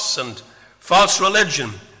cults and false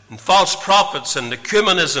religion and false prophets and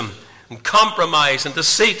ecumenism and compromise and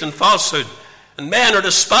deceit and falsehood. And men are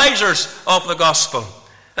despisers of the gospel,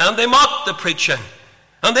 and they mock the preaching,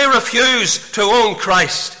 and they refuse to own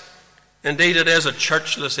Christ. Indeed, it is a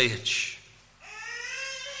churchless age.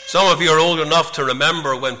 Some of you are old enough to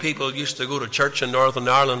remember when people used to go to church in Northern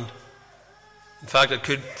Ireland. In fact, it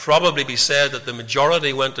could probably be said that the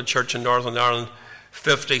majority went to church in Northern Ireland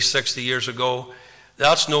 50, 60 years ago.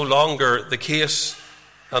 That's no longer the case,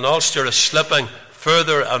 and Ulster is slipping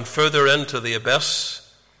further and further into the abyss.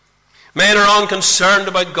 Men are unconcerned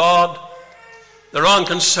about God. They're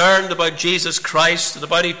unconcerned about Jesus Christ and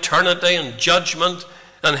about eternity and judgment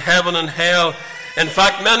and heaven and hell. In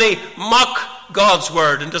fact, many mock God's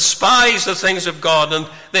word and despise the things of God, and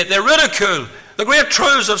they ridicule the great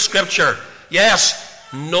truths of Scripture. Yes,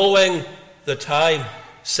 knowing the time,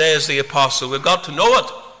 says the apostle. We've got to know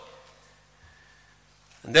it.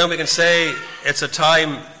 And then we can say it's a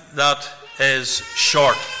time that is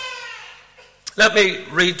short. Let me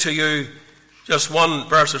read to you just one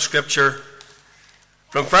verse of Scripture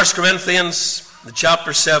from 1 Corinthians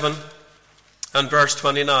chapter 7 and verse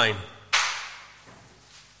 29.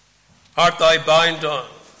 Art thou bound on...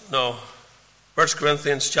 No. 1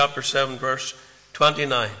 Corinthians chapter 7 verse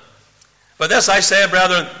 29. But this I say,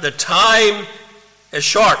 brethren, the time is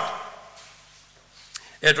short.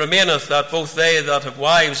 It remaineth that both they that have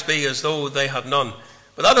wives be as though they had none.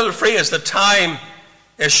 But that little phrase, the time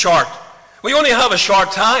is short. We only have a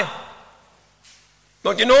short time.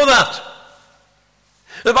 Don't you know that?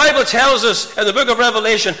 The Bible tells us in the book of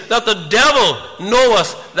Revelation that the devil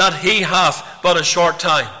knoweth that he hath but a short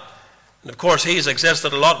time. And of course he's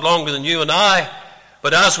existed a lot longer than you and I.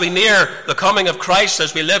 But as we near the coming of Christ,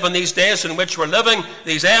 as we live in these days in which we're living,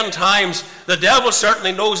 these end times, the devil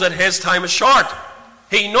certainly knows that his time is short.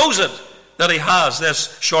 He knows it, that he has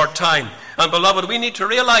this short time. And beloved, we need to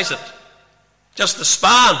realize it. Just the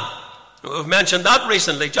span, we've mentioned that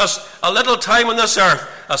recently, just a little time on this earth,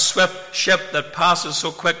 a swift ship that passes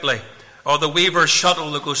so quickly, or the weaver's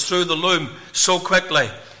shuttle that goes through the loom so quickly,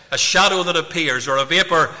 a shadow that appears, or a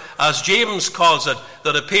vapor, as James calls it,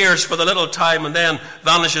 that appears for the little time and then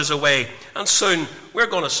vanishes away. And soon we're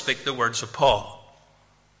going to speak the words of Paul.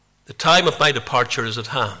 The time of my departure is at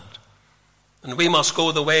hand, and we must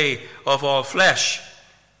go the way of all flesh,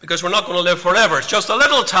 because we're not going to live forever. It's just a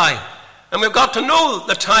little time, and we've got to know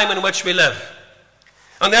the time in which we live.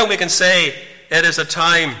 And then we can say it is a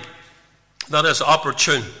time that is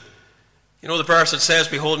opportune. You know the verse that says,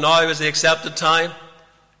 behold, now is the accepted time.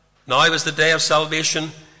 Now is the day of salvation.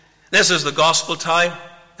 This is the gospel time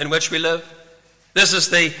in which we live. This is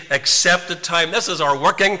the accepted time. This is our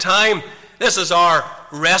working time. This is our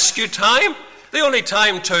rescue time. The only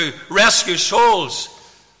time to rescue souls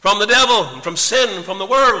from the devil, and from sin, and from the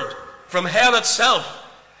world, from hell itself.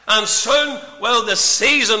 And soon will the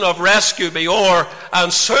season of rescue be o'er,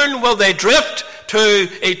 and soon will they drift to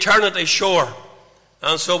eternity's shore.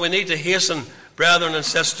 And so we need to hasten, brethren and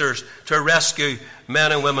sisters, to rescue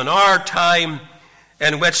men and women. Our time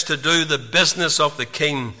in which to do the business of the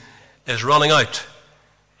King is running out,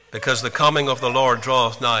 because the coming of the Lord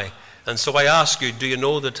draweth nigh. And so I ask you, do you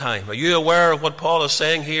know the time? Are you aware of what Paul is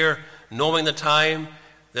saying here? Knowing the time,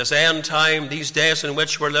 this end time, these days in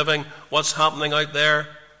which we're living, what's happening out there?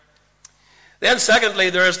 Then secondly,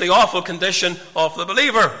 there is the awful condition of the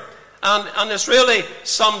believer. And it's really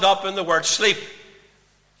summed up in the word sleep.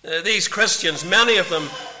 These Christians, many of them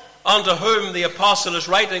unto whom the apostle is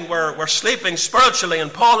writing, were sleeping spiritually.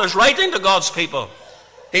 And Paul is writing to God's people.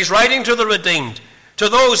 He's writing to the redeemed, to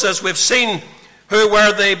those, as we've seen, who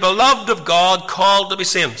were the beloved of God, called to be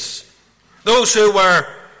saints. Those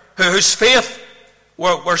whose faith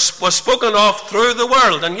was spoken of through the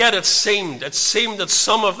world, and yet it seemed that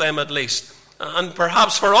some of them at least, and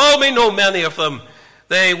perhaps for all we know many of them,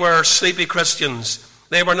 they were sleepy Christians.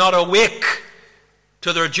 They were not awake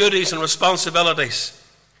to their duties and responsibilities.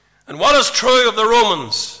 And what is true of the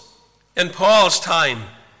Romans in Paul's time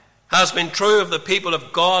has been true of the people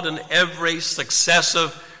of God in every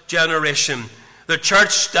successive generation. The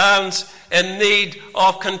church stands in need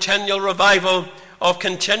of continual revival, of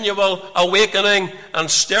continual awakening and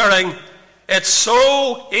stirring. It's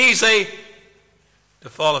so easy to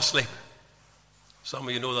fall asleep. Some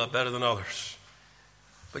of you know that better than others.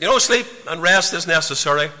 But you know, sleep and rest is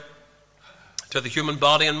necessary to the human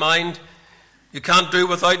body and mind. You can't do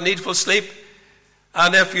without needful sleep.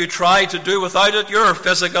 And if you try to do without it, your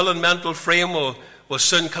physical and mental frame will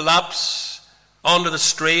soon collapse under the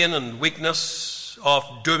strain and weakness of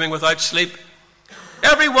doing without sleep.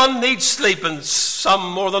 Everyone needs sleep, and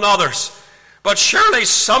some more than others. But surely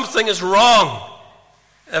something is wrong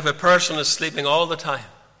if a person is sleeping all the time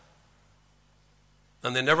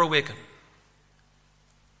and they never waken.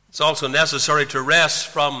 It's also necessary to rest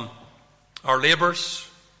from our labours,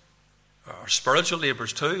 our spiritual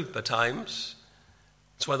labours too, by times.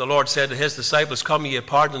 That's why the Lord said to his disciples, "Come ye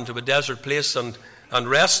apart into a desert place and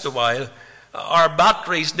rest a while." Our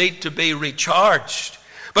batteries need to be recharged.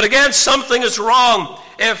 But again, something is wrong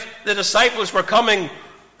if the disciples were coming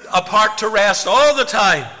apart to rest all the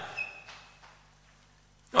time.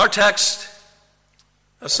 Our text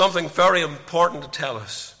has something very important to tell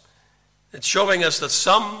us. It's showing us that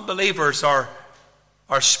some believers are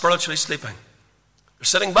spiritually sleeping. They're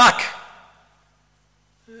sitting back.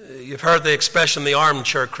 You've heard the expression, the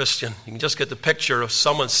armchair Christian. You can just get the picture of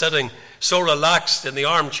someone sitting so relaxed in the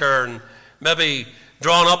armchair and maybe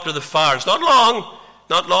drawn up to the fire. It's not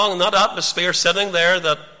long in that atmosphere sitting there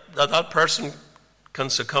that person can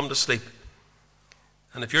succumb to sleep.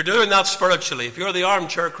 And if you're doing that spiritually, if you're the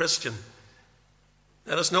armchair Christian,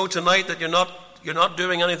 let us know tonight that you're not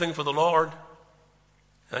doing anything for the Lord,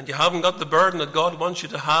 and you haven't got the burden that God wants you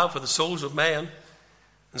to have for the souls of men.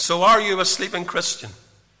 And so are you a sleeping Christian?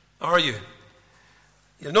 Are you?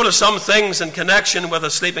 You'll notice some things in connection with a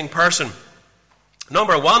sleeping person.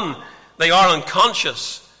 Number one, they are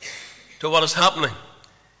unconscious to what is happening.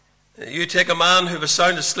 You take a man who was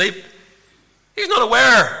sound asleep, he's not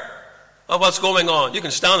aware of what's going on. You can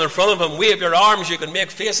stand in front of him, wave your arms, you can make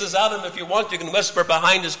faces at him if you want, you can whisper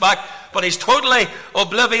behind his back, but he's totally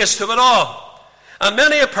oblivious to it all. And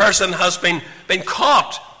many a person has been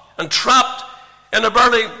caught and trapped in a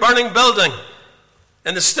burning building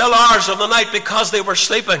in the still hours of the night because they were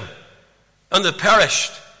sleeping and they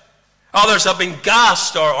perished. Others have been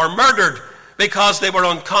gassed or murdered because they were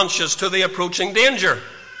unconscious to the approaching danger.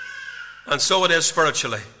 And so it is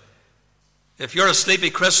spiritually. If you're a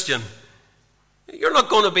sleepy Christian, you're not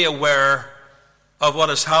going to be aware of what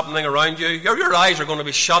is happening around you. Your eyes are going to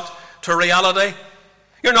be shut to reality.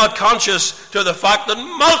 You're not conscious to the fact that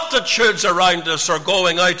multitudes around us are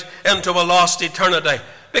going out into a lost eternity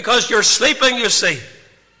because you're sleeping, you see.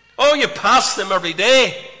 Oh, you pass them every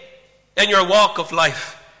day in your walk of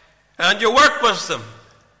life, and you work with them.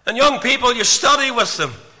 And young people, you study with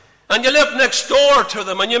them, and you live next door to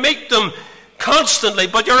them, and you meet them constantly,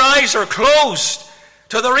 but your eyes are closed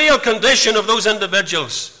to the real condition of those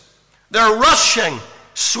individuals. They're rushing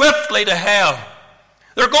swiftly to hell.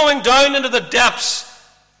 They're going down into the depths,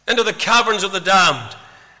 into the caverns of the damned,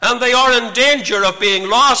 and they are in danger of being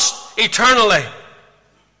lost eternally.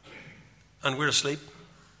 And we're asleep.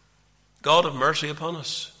 God have mercy upon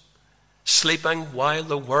us. Sleeping while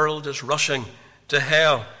the world is rushing to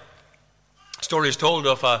hell. A story is told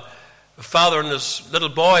of a father and his little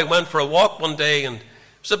boy went for a walk one day, and it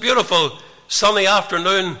was a beautiful sunny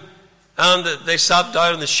afternoon, and they sat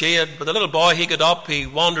down in the shade. But the little boy, he got up, he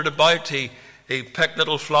wandered about, he picked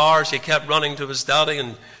little flowers, he kept running to his daddy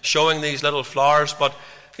and showing these little flowers. But,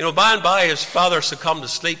 by and by his father succumbed to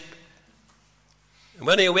sleep. And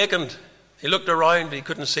when he awakened, he looked around, he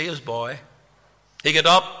couldn't see his boy. He got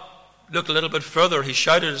up, looked a little bit further, he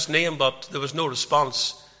shouted his name, but there was no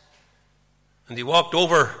response. And he walked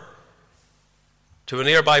over to a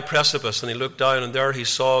nearby precipice, and he looked down, and there he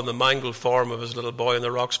saw the mangled form of his little boy in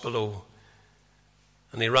the rocks below.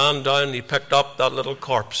 And he ran down, and he picked up that little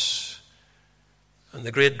corpse. And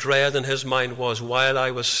the great dread in his mind was, while I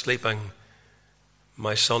was sleeping,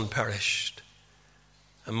 my son perished.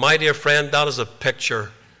 And my dear friend, that is a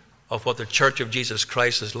picture of what the Church of Jesus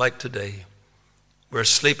Christ is like today. We're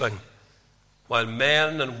sleeping while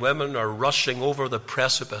men and women are rushing over the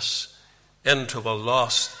precipice into a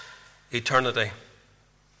lost eternity.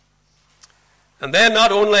 And then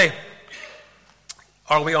not only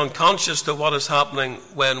are we unconscious to what is happening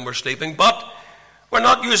when we're sleeping, but we're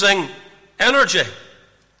not using energy.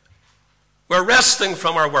 We're resting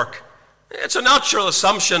from our work. It's a natural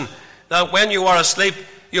assumption that when you are asleep,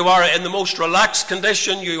 you are in the most relaxed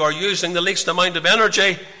condition, you are using the least amount of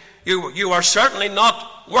energy, you are certainly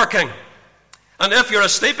not working. And if you're a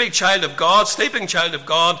sleeping child of God,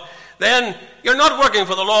 then you're not working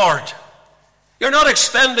for the Lord. You're not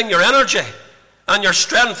expending your energy and your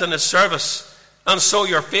strength in His service, and so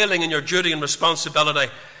you're failing in your duty and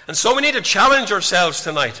responsibility And so we need to challenge ourselves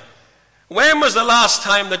tonight. When was the last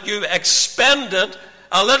time that you expended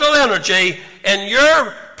a little energy in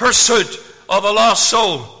your pursuit of a lost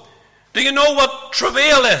soul? Do you know what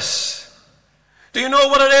travail is? Do you know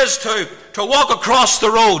what it is to walk across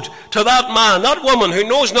the road to that man, that woman who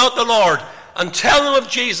knows not the Lord, and tell them of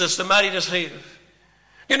Jesus, the mighty to save?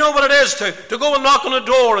 Do you know what it is to go and knock on a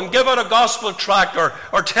door and give out a gospel tract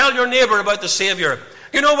or tell your neighbour about the Saviour?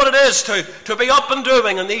 Do you know what it is to be up and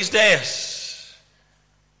doing in these days?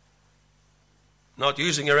 Not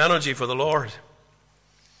using your energy for the Lord.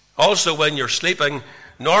 Also, when you're sleeping,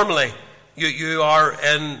 normally you are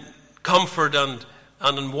in comfort and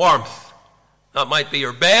in warmth. That might be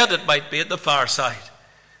your bed, it might be at the fireside.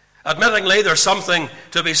 Admittingly, there's something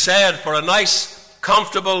to be said for a nice,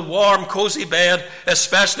 comfortable, warm, cozy bed,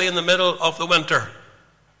 especially in the middle of the winter.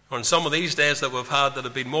 Or in some of these days that we've had that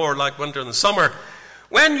have been more like winter than summer.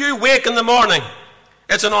 When you wake in the morning,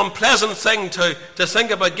 it's an unpleasant thing to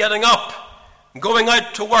think about getting up, going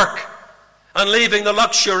out to work, and leaving the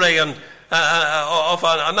luxury of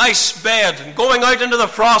a nice bed, and going out into the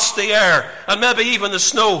frosty air, and maybe even the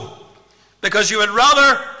snow, because you would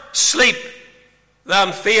rather sleep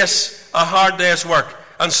than face a hard day's work.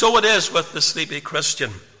 And so it is with the sleepy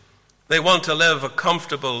Christian. They want to live a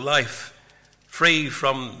comfortable life, free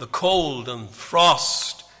from the cold and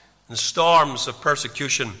frost and storms of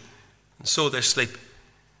persecution, and so they sleep.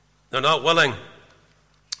 They're not willing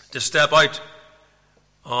to step out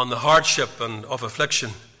on the hardship and of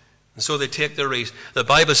affliction, and so they take their ease. The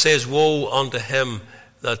Bible says, "Woe unto him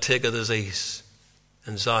that taketh his ease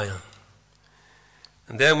in Zion."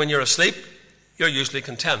 And then when you're asleep, you're usually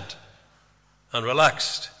content and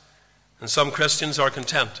relaxed. And some Christians are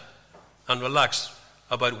content and relaxed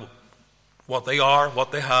about what they are,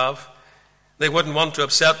 what they have. They wouldn't want to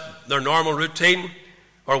upset their normal routine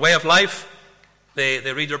or way of life. They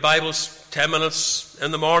read their Bibles 10 minutes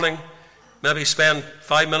in the morning, maybe spend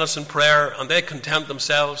 5 minutes in prayer, and they content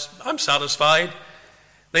themselves. I'm satisfied.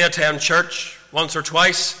 They attend church once or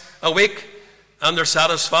twice a week, and they're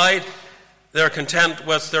satisfied. They're content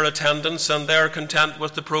with their attendance, and they're content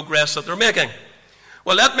with the progress that they're making.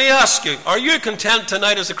 Well, let me ask you, are you content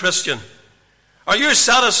tonight as a Christian? Are you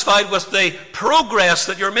satisfied with the progress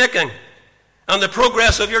that you're making and the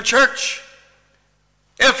progress of your church?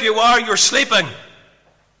 If you are, you're sleeping.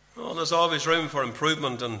 Well, there's always room for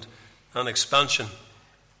improvement and expansion.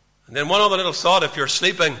 And then one other little thought: if you're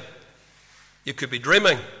sleeping, you could be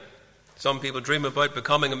dreaming. Some people dream about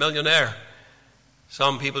becoming a millionaire.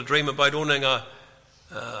 Some people dream about owning a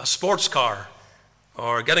sports car,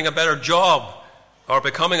 or getting a better job, or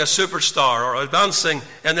becoming a superstar, or advancing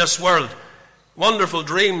in this world. Wonderful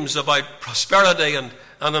dreams about prosperity and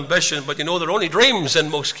ambition, but you know, they're only dreams in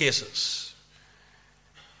most cases.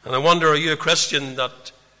 And I wonder, are you a Christian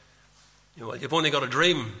that you've only got a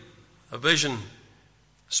dream, a vision,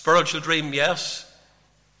 a spiritual dream? Yes.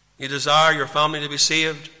 You desire your family to be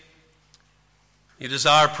saved. You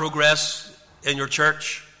desire progress in your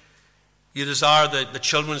church. You desire the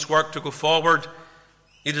children's work to go forward.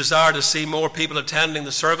 You desire to see more people attending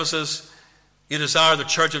the services. You desire the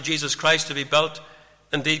Church of Jesus Christ to be built.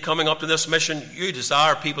 Indeed, coming up to this mission, you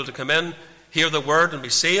desire people to come in, hear the word, and be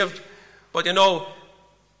saved. But you know,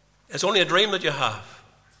 it's only a dream that you have.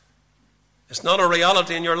 It's not a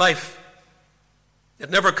reality in your life. It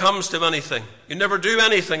never comes to anything. You never do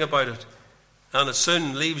anything about it. And it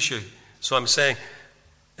soon leaves you. So I'm saying,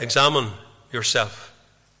 examine yourself.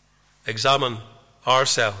 Examine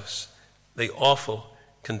ourselves. The awful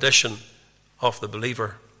condition of the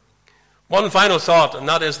believer. One final thought, and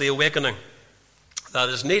that is the awakening that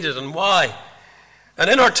is needed, and why. And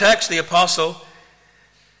in our text, the apostle,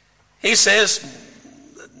 he says,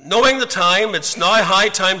 knowing the time, it's now high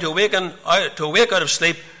time to awake out of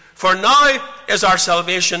sleep, for now is our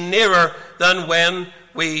salvation nearer than when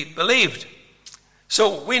we believed.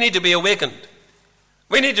 So we need to be awakened.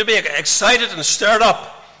 We need to be excited and stirred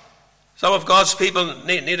up. Some of God's people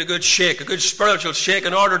need a good shake, a good spiritual shake,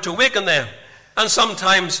 in order to awaken them. And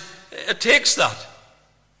sometimes it takes that.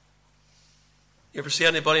 You ever see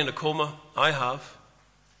anybody in a coma? I have.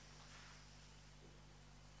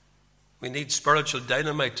 We need spiritual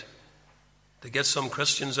dynamite to get some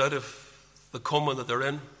Christians out of the coma that they're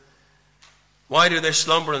in. Why do they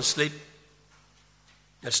slumber and sleep?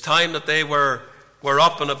 It's time that they were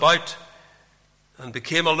up and about and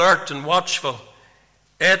became alert and watchful.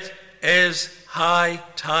 It is high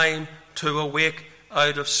time to awake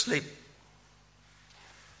out of sleep.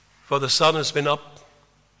 For the sun has been up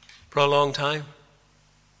for a long time.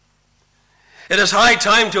 It is high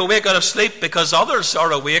time to awake out of sleep because others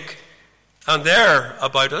are awake and they're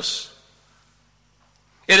about us.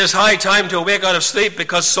 It is high time to awake out of sleep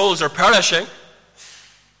because souls are perishing.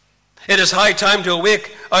 It is high time to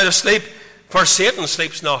awake out of sleep, for Satan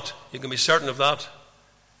sleeps not. You can be certain of that.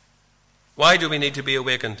 Why do we need to be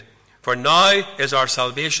awakened? For now is our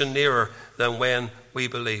salvation nearer than when we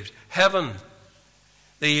believed. Heaven,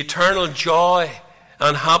 the eternal joy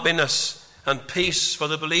and happiness and peace for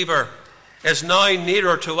the believer, is now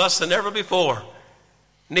nearer to us than ever before.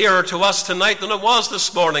 Nearer to us tonight than it was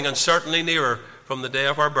this morning, and certainly nearer from the day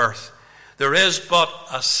of our birth. There is but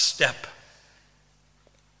a step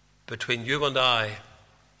between you and I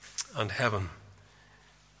and heaven.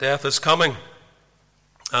 Death is coming,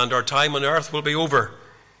 and our time on earth will be over.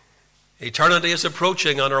 Eternity is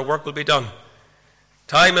approaching, and our work will be done.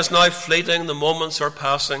 Time is now fleeting, the moments are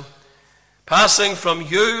passing. Passing from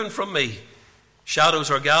you and from me. Shadows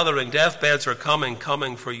are gathering, deathbeds are coming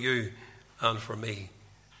for you and for me.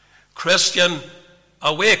 Christian,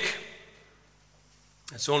 awake.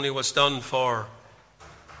 It's only what's done for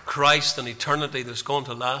Christ and eternity that's going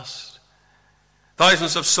to last.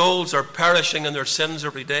 Thousands of souls are perishing in their sins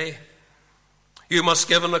every day. You must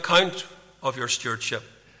give an account of your stewardship.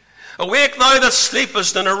 Awake thou that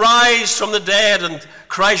sleepest, and arise from the dead, and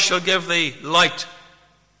Christ shall give thee light.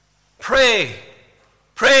 Pray.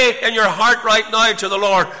 Pray in your heart right now to the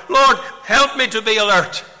Lord. Lord, help me to be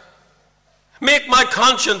alert. Make my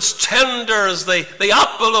conscience tender as the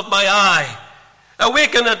apple of my eye.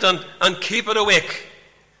 Awaken it and keep it awake.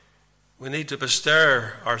 We need to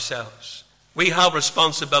bestir ourselves. We have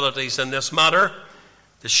responsibilities in this matter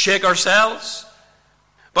to shake ourselves.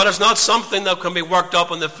 But it's not something that can be worked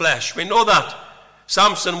up in the flesh. We know that.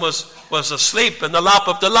 Samson was asleep in the lap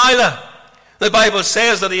of Delilah. The Bible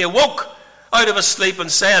says that he awoke out of his sleep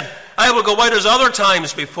and said, I will go out as other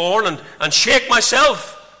times before and shake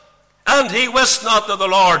myself. And he wist not that the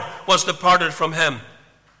Lord was departed from him.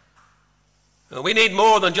 We need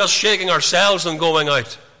more than just shaking ourselves and going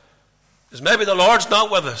out. Because maybe the Lord's not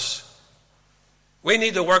with us. We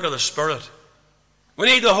need the work of the Spirit. We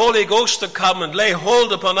need the Holy Ghost to come and lay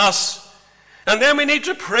hold upon us. And then we need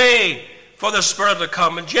to pray for the Spirit to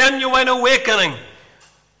come. And genuine awakening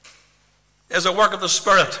is a work of the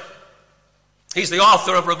Spirit. He's the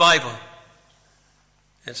author of revival.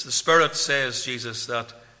 It's the Spirit, says Jesus,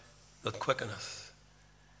 that quickeneth.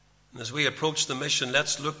 And as we approach the mission,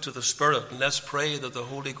 let's look to the Spirit and let's pray that the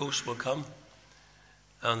Holy Ghost will come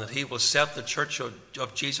and that he will set the church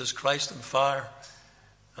of Jesus Christ on fire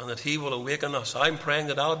and that he will awaken us. I'm praying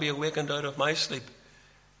that I'll be awakened out of my sleep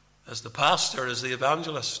as the pastor, as the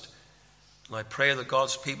evangelist. And I pray that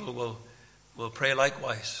God's people will pray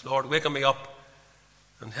likewise. Lord, waken me up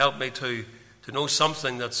and help me to know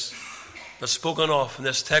something that's spoken of in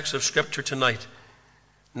this text of Scripture tonight.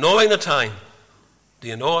 Knowing the time. Do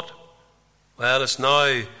you know it? Well, it's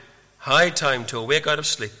now high time to awake out of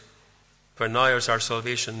sleep, for now is our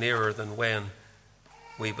salvation nearer than when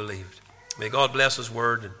we believed. May God bless his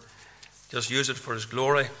word and just use it for his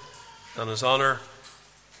glory and his honor.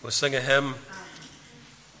 We'll sing a hymn,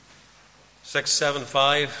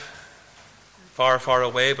 675, Far, Far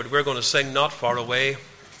Away, but we're going to sing Not Far Away.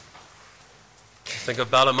 Think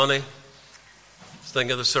of Ballymoney.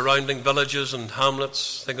 Think of the surrounding villages and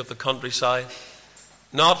hamlets. Think of the countryside.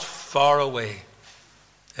 Not far away,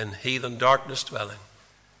 in heathen darkness dwelling.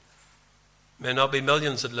 May not be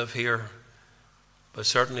millions that live here, but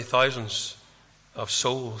certainly thousands of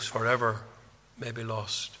souls forever may be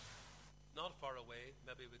lost. Not far away,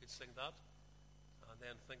 maybe we could sing that, and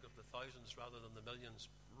then think of the thousands rather than the millions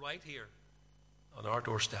right here on our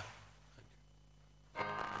doorstep.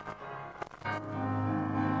 Thank you.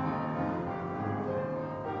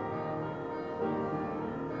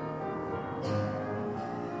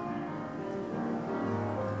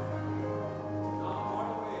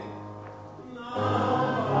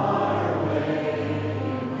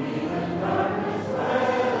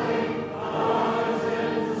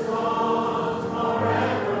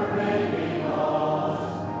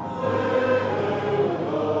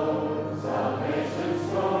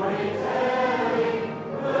 Story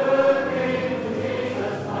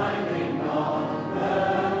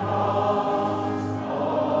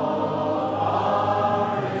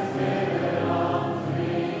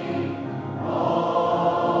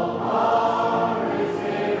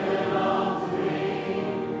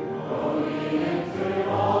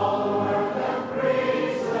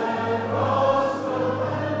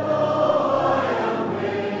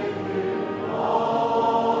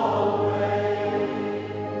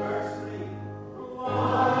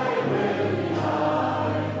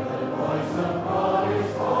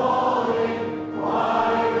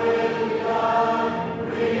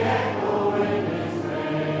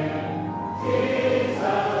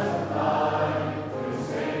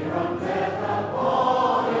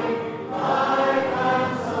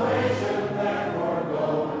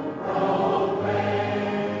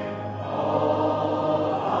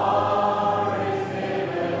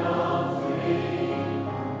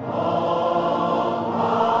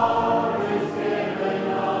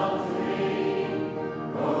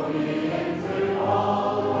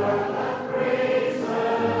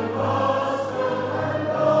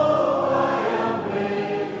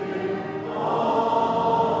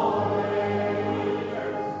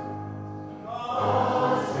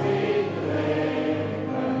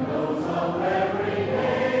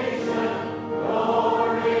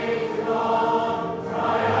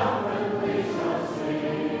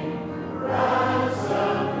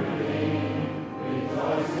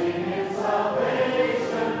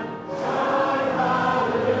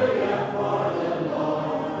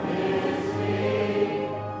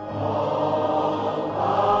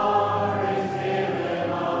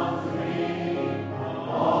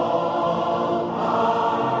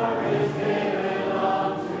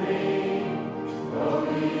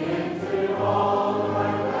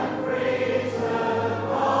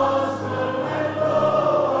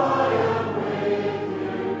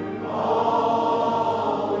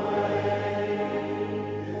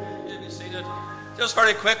just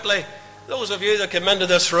very quickly, those of you that came into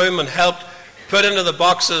this room and helped put into the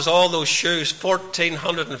boxes all those shoes,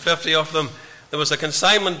 1,450 of them. There was a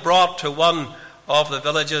consignment brought to one of the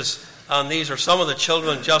villages, and these are some of the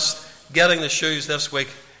children just getting the shoes this week,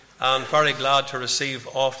 and very glad to receive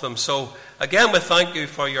off them. So again, we thank you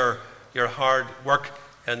for your hard work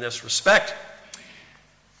in this respect.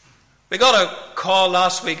 We got a call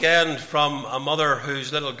last weekend from a mother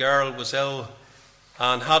whose little girl was ill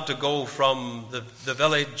and had to go from the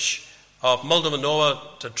village of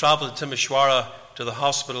Muldamanoa to travel to Timisoara to the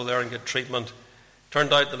hospital there and get treatment.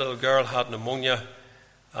 Turned out the little girl had pneumonia,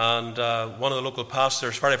 and one of the local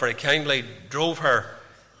pastors very, very kindly drove her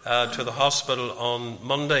to the hospital on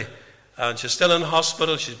Monday. And she's still in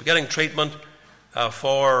hospital. She's getting treatment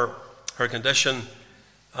for her condition.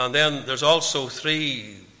 And then there's also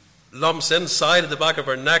 3 lumps inside at the back of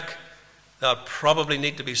her neck that probably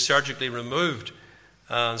need to be surgically removed.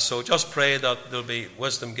 And so just pray that there'll be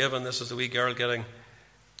wisdom given. This is the wee girl getting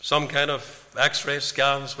some kind of x-ray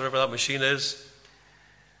scans, whatever that machine is.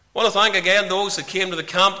 I want to thank again those that came to the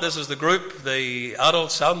camp. This is the group, the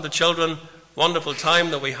adults and the children. Wonderful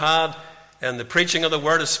time that we had in the preaching of the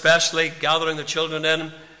word, especially gathering the children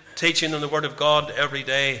in, teaching them the word of God every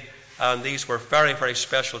day. And these were very, very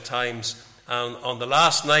special times. And on the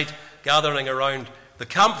last night, gathering around the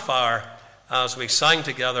campfire as we sang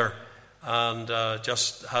together, and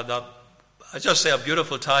just had that, I just say, a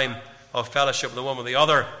beautiful time of fellowship the one with the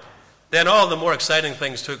other. Then all the more exciting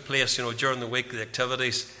things took place, during the week, the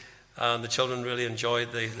activities, and the children really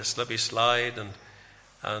enjoyed the slippy slide,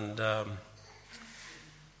 and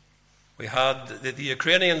we had the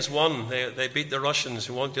Ukrainians won. They beat the Russians.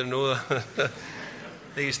 We want you to know that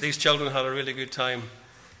these children had a really good time.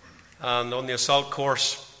 And on the assault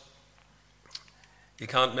course, you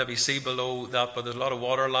can't maybe see below that, but there's a lot of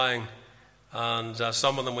water lying. And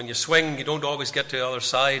some of them, when you swing, you don't always get to the other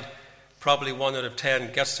side. Probably 1 out of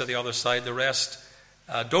 10 gets to the other side. The rest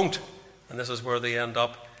don't. And this is where they end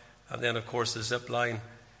up. And then, of course, the zip line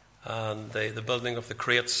and the building of the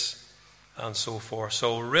crates and so forth.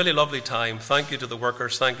 So really lovely time. Thank you to the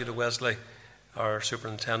workers. Thank you to Wesley, our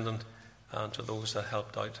superintendent, and to those that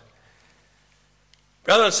helped out.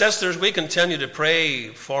 Brothers and sisters, we continue to pray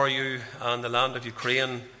for you and the land of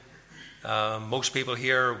Ukraine. Most people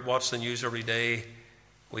here watch the news every day.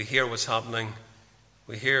 We hear what's happening.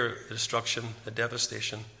 We hear the destruction, the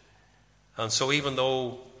devastation. And so even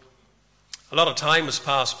though a lot of time has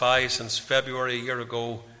passed by since February a year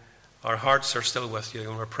ago, our hearts are still with you,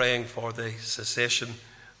 and we're praying for the cessation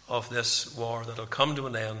of this war, that it'll come to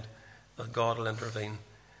an end, that God will intervene.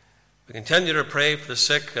 We continue to pray for the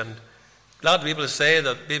sick, and glad to be able to say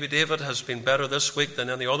that baby David has been better this week than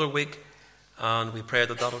any other week. And we pray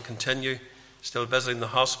that that'll continue, still visiting the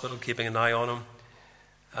hospital, keeping an eye on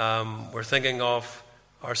him. We're thinking of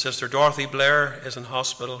our sister Dorothy Blair is in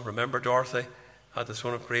hospital. Remember Dorothy at the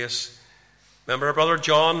Throne of Grace. Remember our brother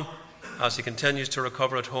John as he continues to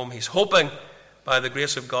recover at home. He's hoping by the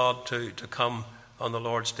grace of God to come on the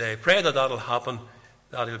Lord's Day. Pray that that'll happen,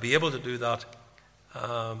 that he'll be able to do that.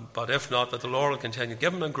 But if not, that the Lord will continue.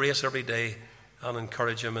 Give him a grace every day and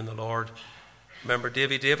encourage him in the Lord. Remember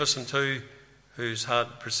Davy Davison too, who's had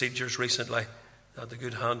procedures recently, that the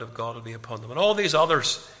good hand of God will be upon them. And all these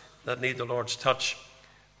others that need the Lord's touch.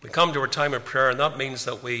 We come to our time of prayer, and that means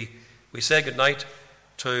that we say goodnight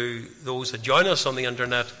to those that join us on the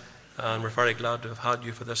internet, and we're very glad to have had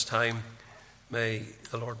you for this time. May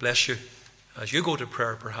the Lord bless you as you go to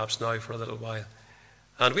prayer perhaps now for a little while.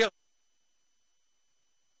 And we